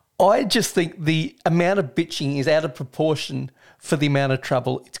 I just think the amount of bitching is out of proportion for the amount of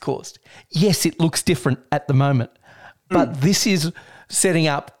trouble it's caused. Yes, it looks different at the moment, but this is setting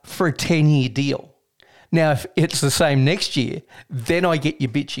up for a 10-year deal. Now, if it's the same next year, then I get you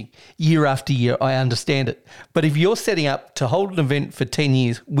bitching. Year after year, I understand it. But if you're setting up to hold an event for 10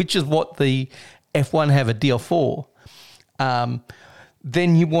 years, which is what the F1 have a deal for,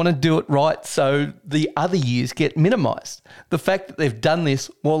 then you want to do it right so the other years get minimised. The fact that they've done this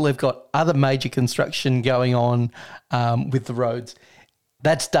while they've got other major construction going on with the roads,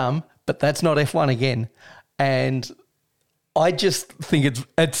 that's dumb, but that's not F1 again. And I just think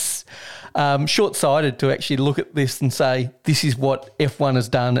it's short-sighted to actually look at this and say, this is what F1 has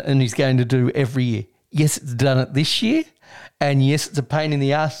done and is going to do every year. Yes, it's done it this year, and yes, it's a pain in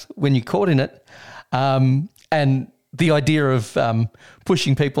the ass when you're caught in it. And the idea of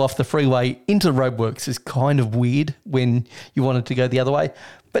pushing people off the freeway into roadworks is kind of weird when you want it to go the other way.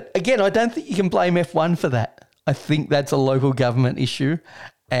 But again, I don't think you can blame F1 for that. I think that's a local government issue,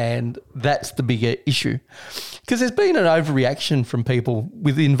 and that's the bigger issue. Because there's been an overreaction from people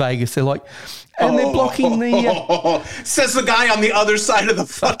within Vegas. They're like, and they're blocking the... says the guy on the other side of the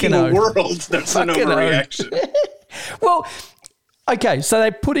fucking world. There's an overreaction. Well, okay, so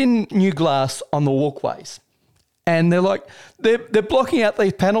they put in new glass on the walkways. And they're like, they're blocking out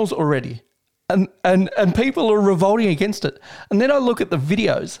these panels already. And people are revolting against it. And then I look at the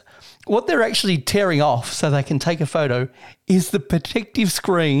videos. What they're actually tearing off so they can take a photo is the protective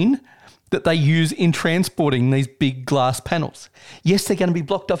screen that they use in transporting these big glass panels. Yes, they're going to be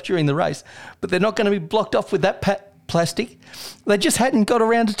blocked off during the race, but they're not going to be blocked off with that plastic. They just hadn't got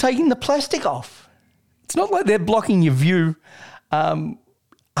around to taking the plastic off. It's not like they're blocking your view.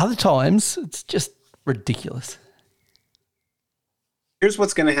 Other times, it's just ridiculous. Here's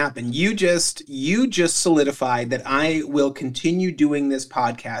what's going to happen. You just solidified that I will continue doing this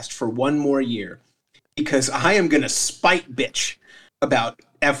podcast for one more year because I am going to spite bitch about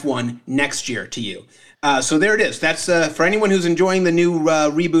F1 next year to you. So there it is. That's for anyone who's enjoying the new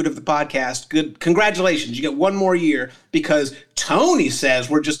reboot of the podcast. Good. Congratulations. You get one more year because Tony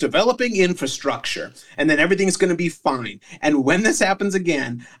says we're just developing infrastructure and then everything's going to be fine. And when this happens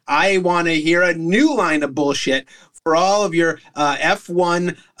again, I want to hear a new line of bullshit for all of your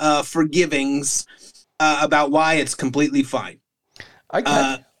F1 forgivings about why it's completely fine.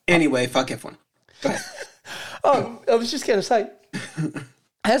 Okay. Anyway, fuck F1. Go ahead. I was just going to say,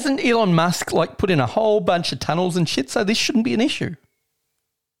 hasn't Elon Musk put in a whole bunch of tunnels and shit, so this shouldn't be an issue?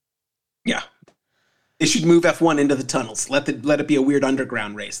 Yeah. They should move F1 into the tunnels. Let it be a weird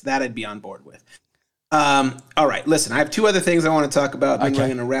underground race. That I'd be on board with. All right, listen, I have two other things I want to talk about, and then we're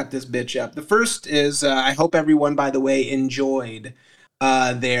going to wrap this bitch up. The first is I hope everyone, by the way, enjoyed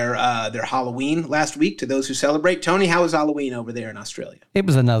their Halloween last week. To those who celebrate, Tony, how was Halloween over there in Australia? It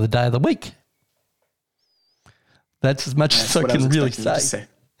was another day of the week. That's as much as I can really say.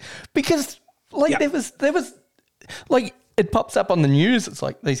 Because there was it pops up on the news. It's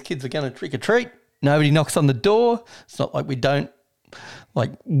like these kids are going to trick or treat. Nobody knocks on the door. It's not like we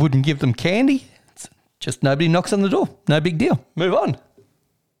wouldn't give them candy. Just nobody knocks on the door. No big deal. Move on.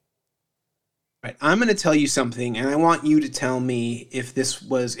 Right, I'm going to tell you something, and I want you to tell me if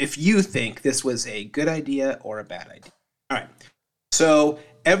you think this was a good idea or a bad idea. All right. So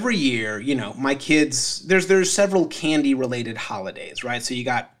every year, my kids, there's several candy related holidays, right? So you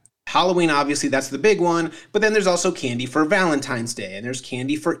got Halloween, obviously, that's the big one, but then there's also candy for Valentine's Day, and there's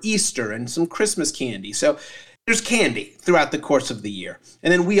candy for Easter and some Christmas candy. So there's candy throughout the course of the year.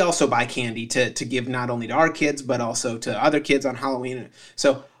 And then we also buy candy to give not only to our kids, but also to other kids on Halloween.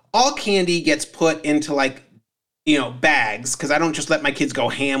 So all candy gets put into bags, because I don't just let my kids go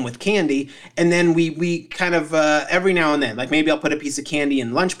ham with candy. And then we kind of every now and then, like maybe I'll put a piece of candy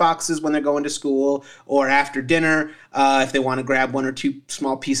in lunch boxes when they're going to school, or after dinner, if they want to grab one or two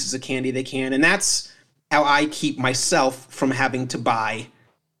small pieces of candy, they can. And that's how I keep myself from having to buy,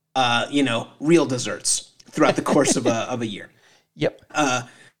 real desserts throughout the course of a year. Yep.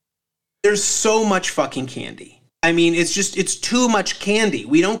 There's so much fucking candy. I mean, it's too much candy.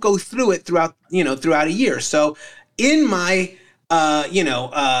 We don't go through it throughout a year. So in my,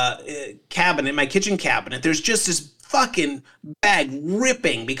 cabinet, my kitchen cabinet, there's just this fucking bag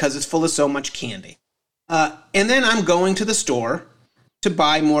ripping because it's full of so much candy. And then I'm going to the store to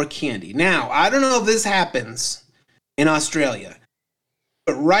buy more candy. Now, I don't know if this happens in Australia,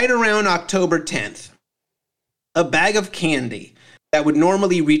 but right around October 10th, a bag of candy that would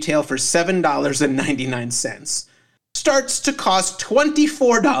normally retail for $7.99 starts to cost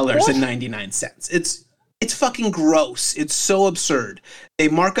 $24.99. It's fucking gross. It's so absurd. They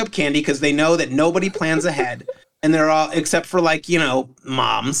mark up candy because they know that nobody plans ahead, and they're all, except for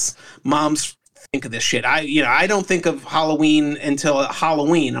moms. Moms think of this shit. I don't think of Halloween until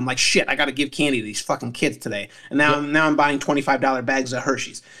Halloween. I'm like, shit, I got to give candy to these fucking kids today. And now I'm buying $25 bags of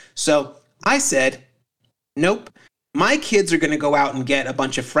Hershey's. So I said, nope. My kids are going to go out and get a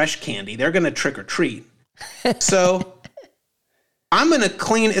bunch of fresh candy. They're going to trick or treat. So I'm going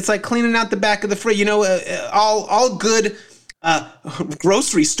to it's like cleaning out the back of the fridge. All good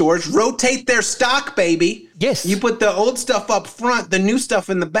grocery stores rotate their stock, baby. Yes. You put the old stuff up front, the new stuff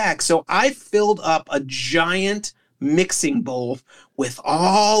in the back. So I filled up a giant mixing bowl with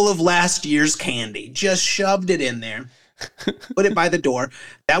all of last year's candy, just shoved it in there, put it by the door.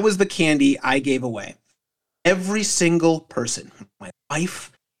 That was the candy I gave away. Every single person, my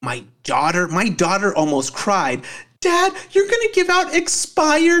wife, my daughter almost cried. Dad, you're going to give out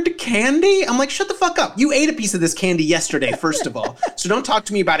expired candy? I'm like, shut the fuck up. You ate a piece of this candy yesterday, first of all. So don't talk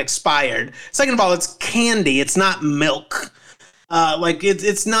to me about expired. Second of all, it's candy. It's not milk.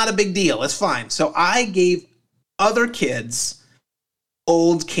 It's not a big deal. It's fine. So I gave other kids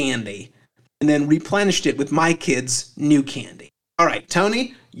old candy and then replenished it with my kids' new candy. All right,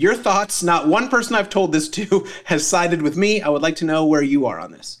 Tony, your thoughts. Not one person I've told this to has sided with me. I would like to know where you are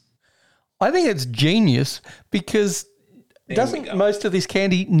on this. I think it's genius because doesn't most of this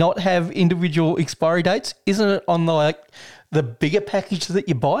candy not have individual expiry dates? Isn't it on the bigger package that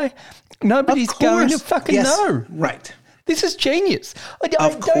you buy? Nobody's going to fucking know. Right. This is genius. I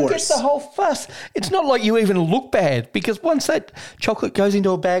don't get the whole fuss. It's not like you even look bad because once that chocolate goes into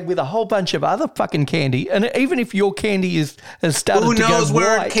a bag with a whole bunch of other fucking candy, and even if your candy has started to go white. Who knows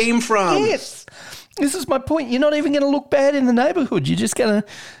where it came from? Yes. This is my point. You're not even going to look bad in the neighborhood. You're just going to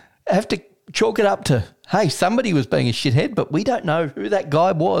have to chalk it up to, hey, somebody was being a shithead, but we don't know who that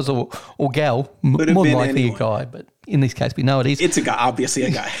guy was or gal. More than likely a guy, but in this case, we know it is. It's a guy, obviously a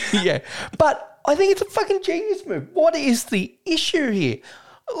guy. Yeah. But I think it's a fucking genius move. What is the issue here?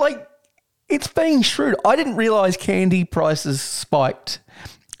 It's being shrewd. I didn't realise candy prices spiked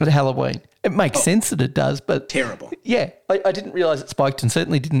at Halloween. It makes sense that it does, but... Terrible. Yeah, I didn't realise it spiked and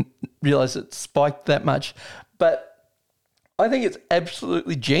certainly didn't realise it spiked that much. But I think it's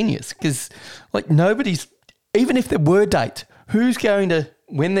absolutely genius because, nobody's... Even if there were dates, who's going to,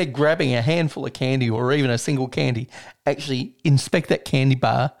 when they're grabbing a handful of candy or even a single candy, actually inspect that candy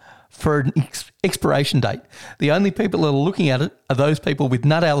bar for an expiration date? The only people that are looking at it are those people with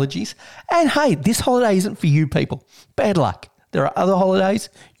nut allergies. And hey, this holiday isn't for you people. Bad luck. There are other holidays,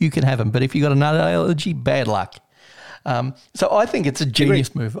 you can have them. But if you've got a nut allergy, bad luck. So I think it's a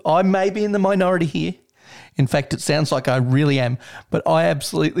genius move. I may be in the minority here. In fact, it sounds like I really am. But I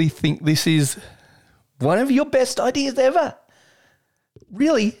absolutely think this is one of your best ideas ever.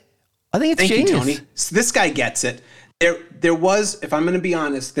 Really, I think it's genius. Thank you, Tony. So this guy gets it. There was, if I'm going to be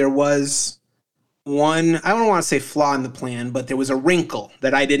honest, there was one, I don't want to say flaw in the plan, but there was a wrinkle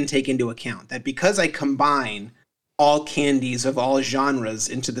that I didn't take into account. That because I combine all candies of all genres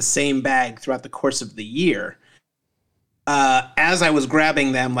into the same bag throughout the course of the year, as I was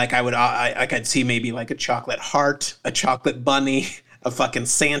grabbing them, I'd see maybe a chocolate heart, a chocolate bunny, a fucking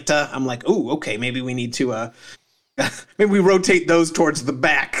Santa. I'm like, ooh, okay, maybe we need to, maybe we rotate those towards the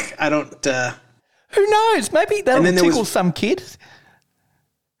back. I don't Who knows? Maybe that'll tickle some kid.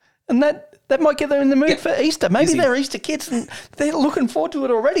 And that might get them in the mood for Easter. Maybe they're Easter kids and they're looking forward to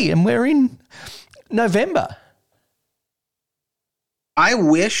it already, and we're in November. I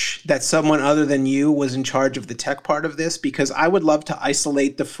wish that someone other than you was in charge of the tech part of this, because I would love to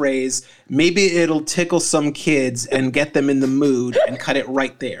isolate the phrase, maybe it'll tickle some kids and get them in the mood, and cut it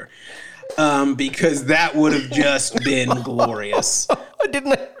right there. Because that would have just been glorious. I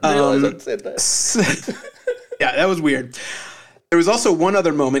didn't realize I said that. Yeah, that was weird. There was also one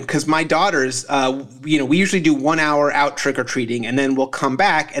other moment, because my daughters, we usually do 1 hour out trick-or-treating, and then we'll come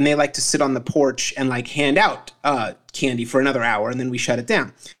back, and they like to sit on the porch and like hand out candy for another hour, and then we shut it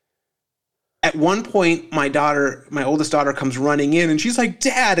down. At one point, my oldest daughter comes running in, and she's like,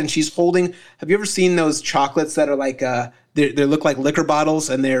 Dad, and she's holding, have you ever seen those chocolates that are like, they look like liquor bottles,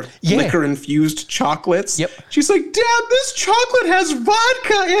 and they're liquor-infused chocolates? Yep. She's like, Dad, this chocolate has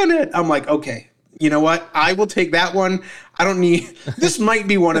vodka in it. I'm like, okay. You know what? I will take that one. I don't need... This might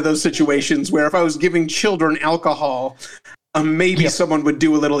be one of those situations where if I was giving children alcohol, maybe someone would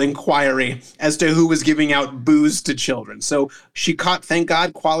do a little inquiry as to who was giving out booze to children. So she caught, thank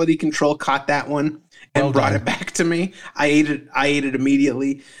God, quality control caught that one and brought it back to me. I ate it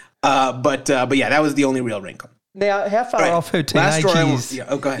immediately. But yeah, that was the only real wrinkle. Now, how far off her teenage years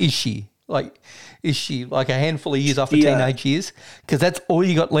go ahead. is she? Is she like a handful of years off her teenage years? Because that's all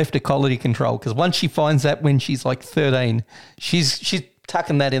you got left of quality control. Because once she finds that when she's like 13, she's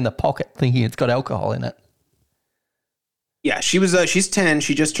tucking that in the pocket thinking it's got alcohol in it. Yeah, she's 10.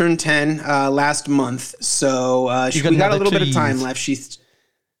 She just turned 10 last month. So we got a little bit of time left. She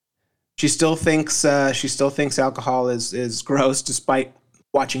still thinks alcohol is gross, despite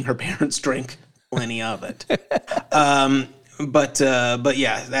watching her parents drink plenty of it. But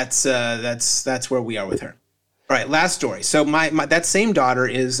yeah, that's where we are with her. All right, last story. So my that same daughter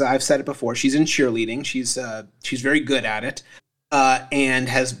is, I've said it before, she's in cheerleading. She's very good at it, and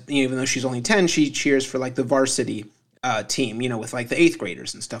has, even though she's only 10, she cheers for like the varsity team, with like the 8th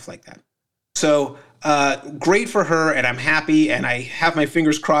graders and stuff like that. So great for her, and I'm happy, and I have my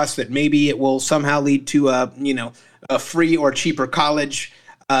fingers crossed that maybe it will somehow lead to a free or cheaper college.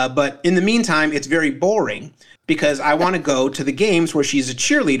 But in the meantime, it's very boring, because I want to go to the games where she's a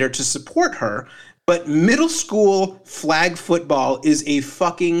cheerleader to support her. But middle school flag football is a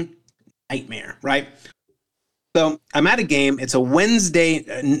fucking nightmare, right? So I'm at a game. It's a Wednesday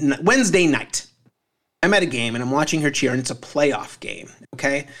night. I'm at a game, and I'm watching her cheer, and it's a playoff game,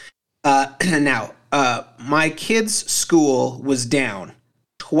 okay? Now, my kid's school was down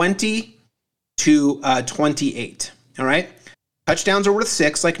 20 to 28, all right? Touchdowns are worth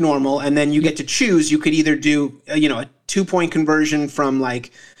 6 like normal, and then you get to choose. You could either do, a 2-point conversion from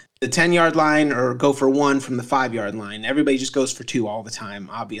like the 10-yard line, or go for 1 from the 5-yard line. Everybody just goes for 2 all the time,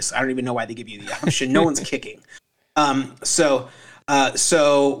 obviously. I don't even know why they give you the option. No one's kicking. So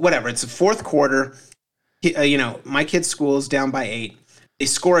whatever. It's the fourth quarter. My kid's school is down by 8. They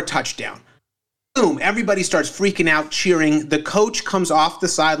score a touchdown. Boom, everybody starts freaking out, cheering. The coach comes off the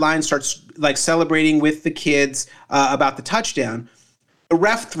sideline, starts like celebrating with the kids about the touchdown. The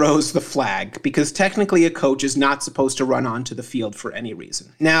ref throws the flag, because technically a coach is not supposed to run onto the field for any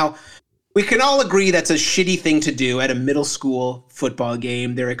reason. Now, we can all agree that's a shitty thing to do at a middle school football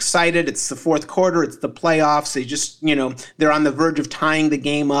game. They're excited. It's the fourth quarter. It's the playoffs. They just, they're on the verge of tying the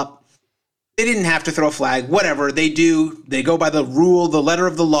game up. They didn't have to throw a flag. Whatever they do, they go by the rule, the letter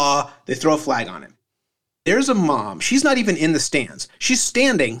of the law. They throw a flag on it. There's a mom. She's not even in the stands. She's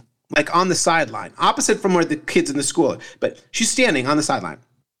standing like on the sideline, opposite from where the kids in the school are. But she's standing on the sideline.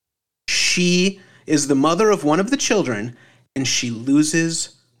 She is the mother of one of the children, and she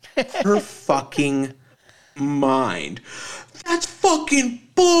loses her fucking mind. That's fucking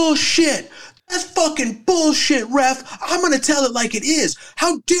bullshit. That's fucking bullshit, ref. I'm going to tell it like it is.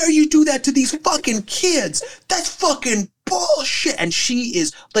 How dare you do that to these fucking kids? That's fucking bullshit. And she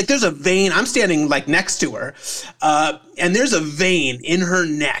is like, there's a vein. I'm standing like next to her. And there's a vein in her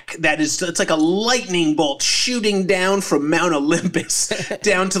neck it's like a lightning bolt shooting down from Mount Olympus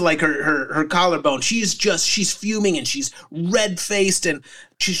down to like her collarbone. She's fuming, and she's red faced, and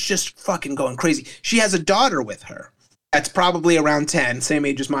she's just fucking going crazy. She has a daughter with her. That's probably around 10, same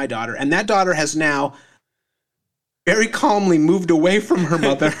age as my daughter. And that daughter has now very calmly moved away from her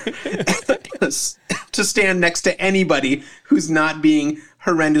mother to stand next to anybody who's not being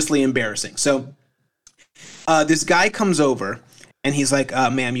horrendously embarrassing. So this guy comes over, and he's like,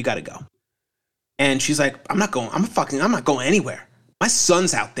 ma'am, you got to go. And she's like, I'm not going anywhere. My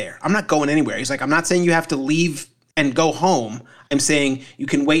son's out there. I'm not going anywhere. He's like, I'm not saying you have to leave and go home. I'm saying you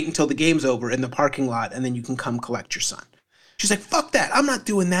can wait until the game's over in the parking lot, and then you can come collect your son. She's like, fuck that. I'm not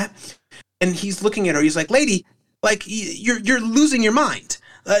doing that. And he's looking at her. He's like, lady, like, you're losing your mind.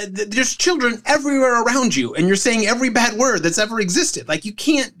 There's children everywhere around you, and you're saying every bad word that's ever existed. Like, you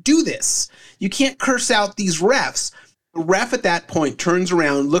can't do this. You can't curse out these refs. The ref at that point turns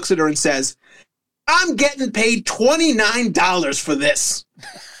around, looks at her, and says, I'm getting paid $29 for this.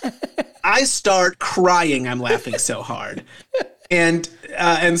 I start crying. I'm laughing so hard. And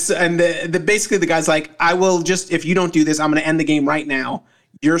basically the guy's like, I will just, if you don't do this, I'm going to end the game right now.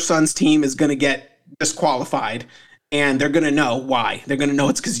 Your son's team is going to get disqualified, and they're going to know why. They're going to know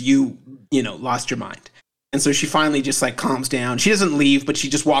it's because you lost your mind. And so she finally just like calms down. She doesn't leave, but she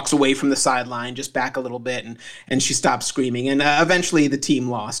just walks away from the sideline, just back a little bit, and she stops screaming. And eventually the team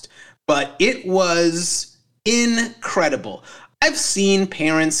lost. But it was incredible. I've seen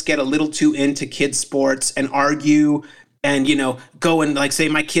parents get a little too into kids' sports and argue and, go and like say,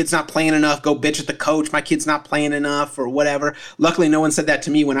 my kid's not playing enough, go bitch at the coach, my kid's not playing enough or whatever. Luckily, no one said that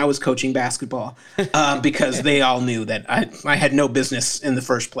to me when I was coaching basketball because they all knew that I had no business in the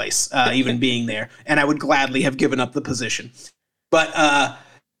first place, even being there. And I would gladly have given up the position. But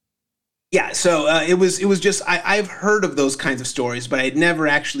yeah, so it was just, I've heard of those kinds of stories, but I'd never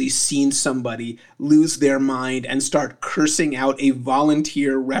actually seen somebody lose their mind and start cursing out a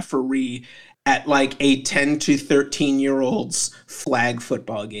volunteer referee at like a 10 to 13-year-old's flag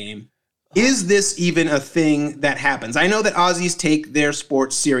football game. Is this even a thing that happens? I know that Aussies take their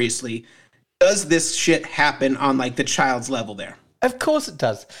sports seriously. Does this shit happen on like the child's level there? Of course it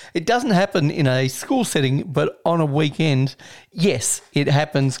does. It doesn't happen in a school setting, but on a weekend, yes, it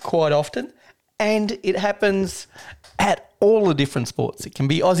happens quite often. And it happens at all the different sports. It can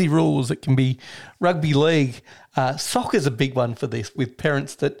be Aussie rules. It can be rugby league. Soccer's a big one for this, with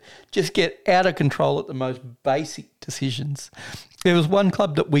parents that just get out of control at the most basic decisions. There was one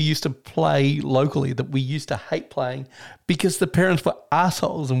club that we used to play locally that we used to hate playing because the parents were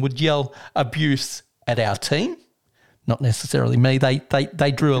assholes and would yell abuse at our team. Not necessarily me.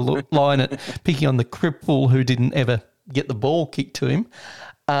 They drew a line at picking on the cripple who didn't ever get the ball kicked to him.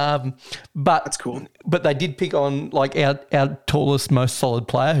 But that's cool. But they did pick on like our tallest, most solid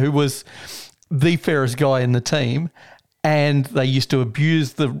player, who was the fairest guy in the team, and they used to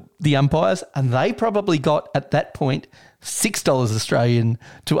abuse the umpires, and they probably got at that point $6 Australian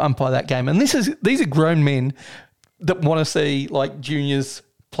to umpire that game. And these are grown men that want to see like juniors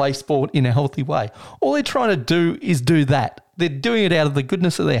play sport in a healthy way. All they're trying to do is do that. They're doing it out of the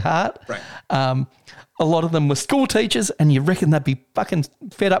goodness of their heart. Right. A lot of them were school teachers, and you reckon they'd be fucking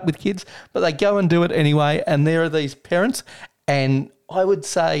fed up with kids, but they go and do it anyway. And there are these parents, and I would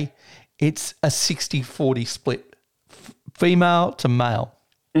say it's a 60-40 split, female to male.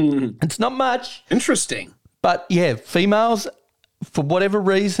 Mm. It's not much. Interesting. But yeah, females, for whatever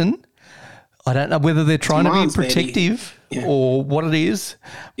reason, I don't know whether they're trying to be protective or what it is,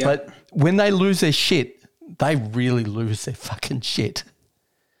 but when they lose their shit, they really lose their fucking shit.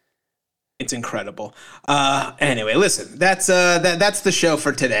 It's incredible. Anyway, listen, that's the show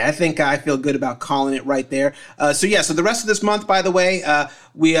for today. I think I feel good about calling it right there. So the rest of this month, by the way,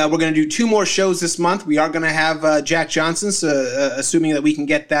 we're going to do 2 more shows this month. We are going to have Jack Johnson, so, assuming that we can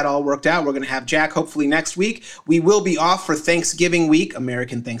get that all worked out. We're going to have Jack hopefully next week. We will be off for Thanksgiving week,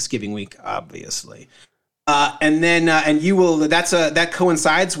 American Thanksgiving week, obviously. And then you will. That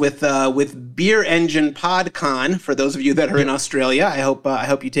coincides with Beer Engine PodCon for those of you that are in Australia. I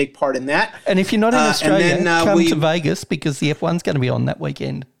hope you take part in that. And if you're not in Australia, come to Vegas because the F1's going to be on that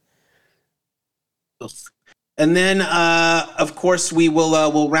weekend. And then, of course,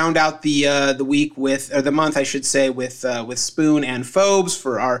 we'll round out the week or the month, I should say, with Spoon and Phobes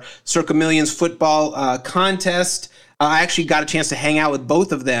for our Circa Millions football contest. I actually got a chance to hang out with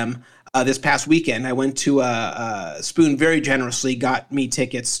both of them. This past weekend, I went to Spoon very generously got me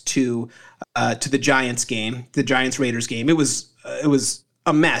tickets to the Giants game, the Giants Raiders game. It was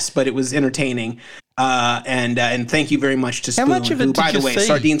a mess, but it was entertaining. And thank you very much to Spoon. How much of it who, by the way, see?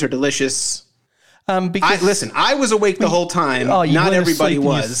 Sardines are delicious. Because I was awake the whole time. Not everybody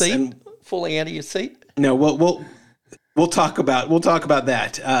was. And falling out of your seat. No, we'll talk about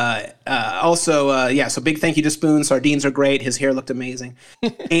that. So big thank you to Spoon. Sardines are great. His hair looked amazing.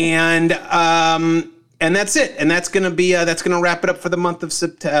 And that's it. And that's gonna wrap it up for the month of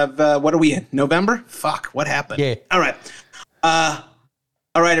September. What are we in? November? Fuck. What happened? Yeah. All right.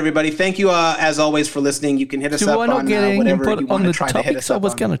 All right, everybody. Thank you as always for listening. You can hit us up on whatever you want to try to hit us up on. I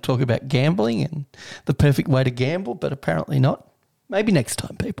was going to talk about gambling and the perfect way to gamble, but apparently not. Maybe next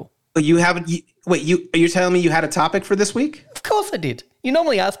time, people. You haven't. You're telling me you had a topic for this week? Of course I did. You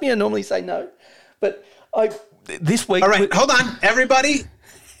normally ask me. I normally say no, but this week. All right, hold on, everybody,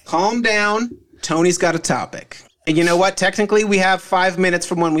 calm down. Tony's got a topic. You know what? Technically, we have 5 minutes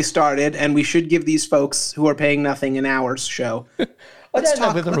from when we started, and we should give these folks who are paying nothing an hour's show. Let's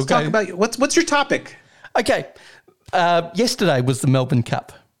talk about what's your topic? Okay. Yesterday was the Melbourne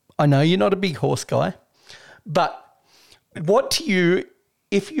Cup. I know you're not a big horse guy, but what do you,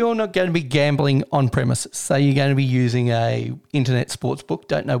 if you're not going to be gambling on premises, say you're going to be using a internet sports book,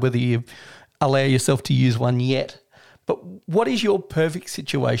 don't know whether you allow yourself to use one yet, but what is your perfect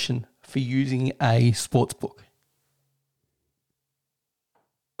situation for using a sports book?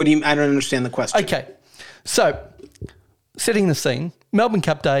 What do you? I don't understand the question. Okay, so setting the scene, Melbourne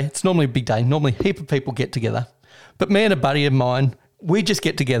Cup Day, it's normally a big day. Normally a heap of people get together. But me and a buddy of mine, we just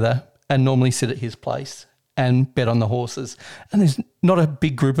get together and normally sit at his place and bet on the horses. And there's not a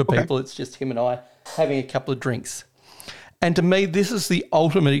big group of people. It's just him and I having a couple of drinks. And to me, this is the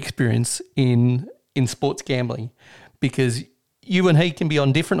ultimate experience in sports gambling, because you and he can be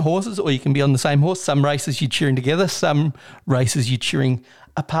on different horses or you can be on the same horse. Some races you're cheering together, some races you're cheering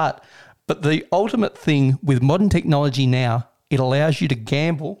apart. But the ultimate thing with modern technology now, it allows you to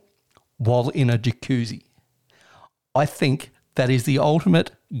gamble while in a jacuzzi. I think that is the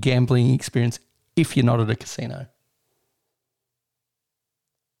ultimate gambling experience if you're not at a casino.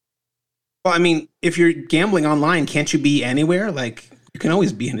 Well, I mean, if you're gambling online, can't you be anywhere? Like, you can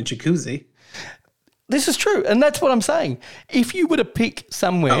always be in a jacuzzi. This is true, and that's what I'm saying. If you were to pick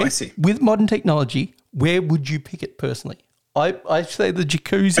somewhere with modern technology, where would you pick it personally? I say the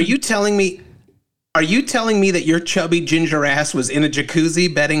jacuzzi. Are you telling me that your chubby ginger ass was in a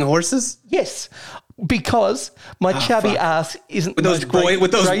jacuzzi betting horses? Yes, because my chubby ass isn't with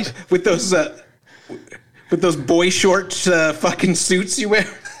those boy short fucking suits you wear.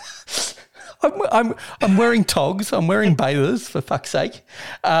 I'm wearing togs. I'm wearing bathers, for fuck's sake.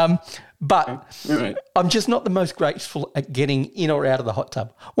 But right. I'm just not the most graceful at getting in or out of the hot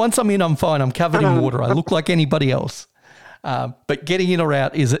tub. Once I'm in, I'm fine. I'm covered in water. I look like anybody else. But getting in or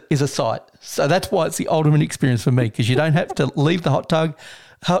out is a sight. So that's why it's the ultimate experience for me, because you don't have to leave the hot tub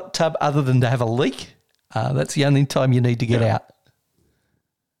other than to have a leak. That's the only time you need to get out.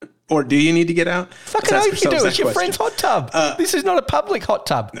 Or do you need to get out? Fucking hope you do. It's your friend's hot tub. This is not a public hot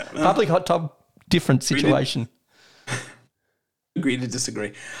tub. No. Public hot tub, different situation. Agree to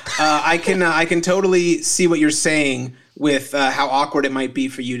disagree. I can totally see what you're saying with how awkward it might be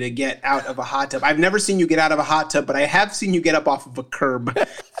for you to get out of a hot tub. I've never seen you get out of a hot tub, but I have seen you get up off of a curb,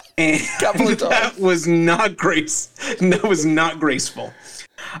 and that was not That was not graceful.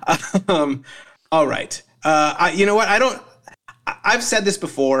 All right. You know what? I've said this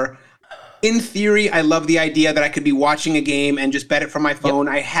before. In theory, I love the idea that I could be watching a game and just bet it from my phone.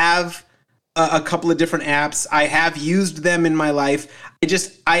 Yep. I have a couple of different apps. I have used them in my life.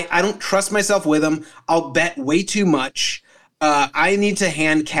 I don't trust myself with them. I'll bet way too much. I need to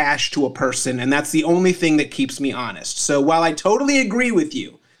hand cash to a person, and that's the only thing that keeps me honest. So while I totally agree with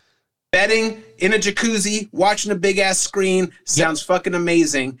you, betting in a jacuzzi, watching a big-ass screen sounds fucking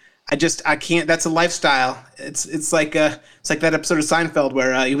amazing. I can't. That's a lifestyle. It's like that episode of Seinfeld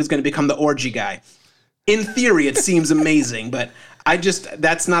where he was going to become the orgy guy. In theory, it seems amazing, but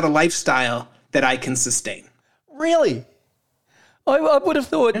that's not a lifestyle that I can sustain. Really? I would have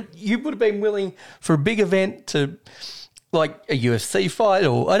thought you would have been willing for a big event to, like a UFC fight,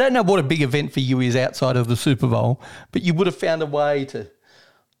 or I don't know what a big event for you is outside of the Super Bowl, but you would have found a way to,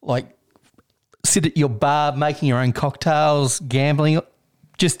 like, sit at your bar making your own cocktails, gambling.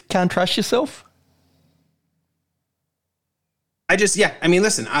 Just can't trust yourself? I mean,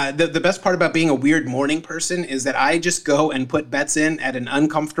 listen, the best part about being a weird morning person is that I just go and put bets in at an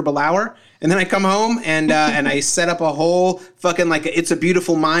uncomfortable hour, and then I come home and I set up a whole fucking, like, It's a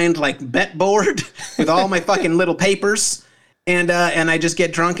Beautiful Mind, like, bet board with all my fucking little papers, and I just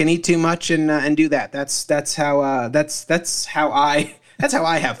get drunk and eat too much and do that. That's how I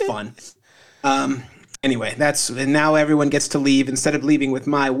have fun. Anyway, and now everyone gets to leave instead of leaving with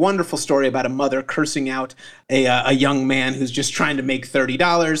my wonderful story about a mother cursing out a young man who's just trying to make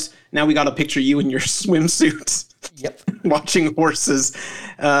 $30. Now we got to picture you in your swimsuit, watching horses,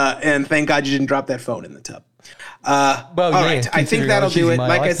 and thank God you didn't drop that phone in the tub. All right, I think that'll do it.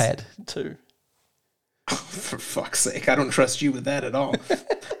 Like I said, too. Oh, for fuck's sake, I don't trust you with that at all.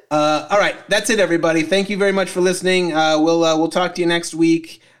 All right, that's it, everybody. Thank you very much for listening. We'll talk to you next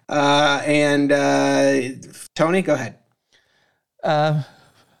week. And Tony, go ahead. I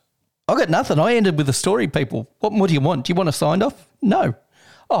got nothing. I ended with a story, people. What more do you want? Do you want a signed off? No.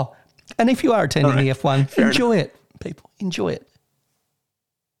 Oh, and if you are attending the F1, enjoy it, people. Enjoy it.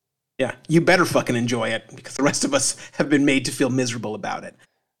 Yeah, you better fucking enjoy it, because the rest of us have been made to feel miserable about it.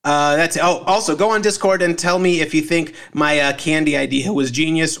 That's it. Oh, also go on Discord and tell me if you think my candy idea was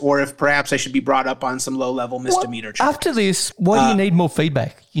genius, or if perhaps I should be brought up on some low-level misdemeanor charge. After this, why do you need more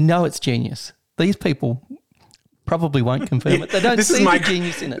feedback? You know it's genius. These people probably won't confirm it. They don't see the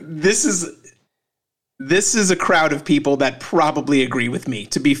genius in it. This is a crowd of people that probably agree with me.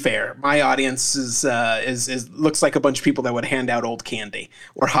 To be fair, my audience is looks like a bunch of people that would hand out old candy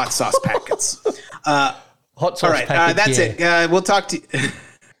or hot sauce packets. Hot sauce all right, packets. that's it. We'll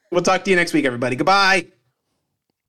talk to you next week, everybody. Goodbye.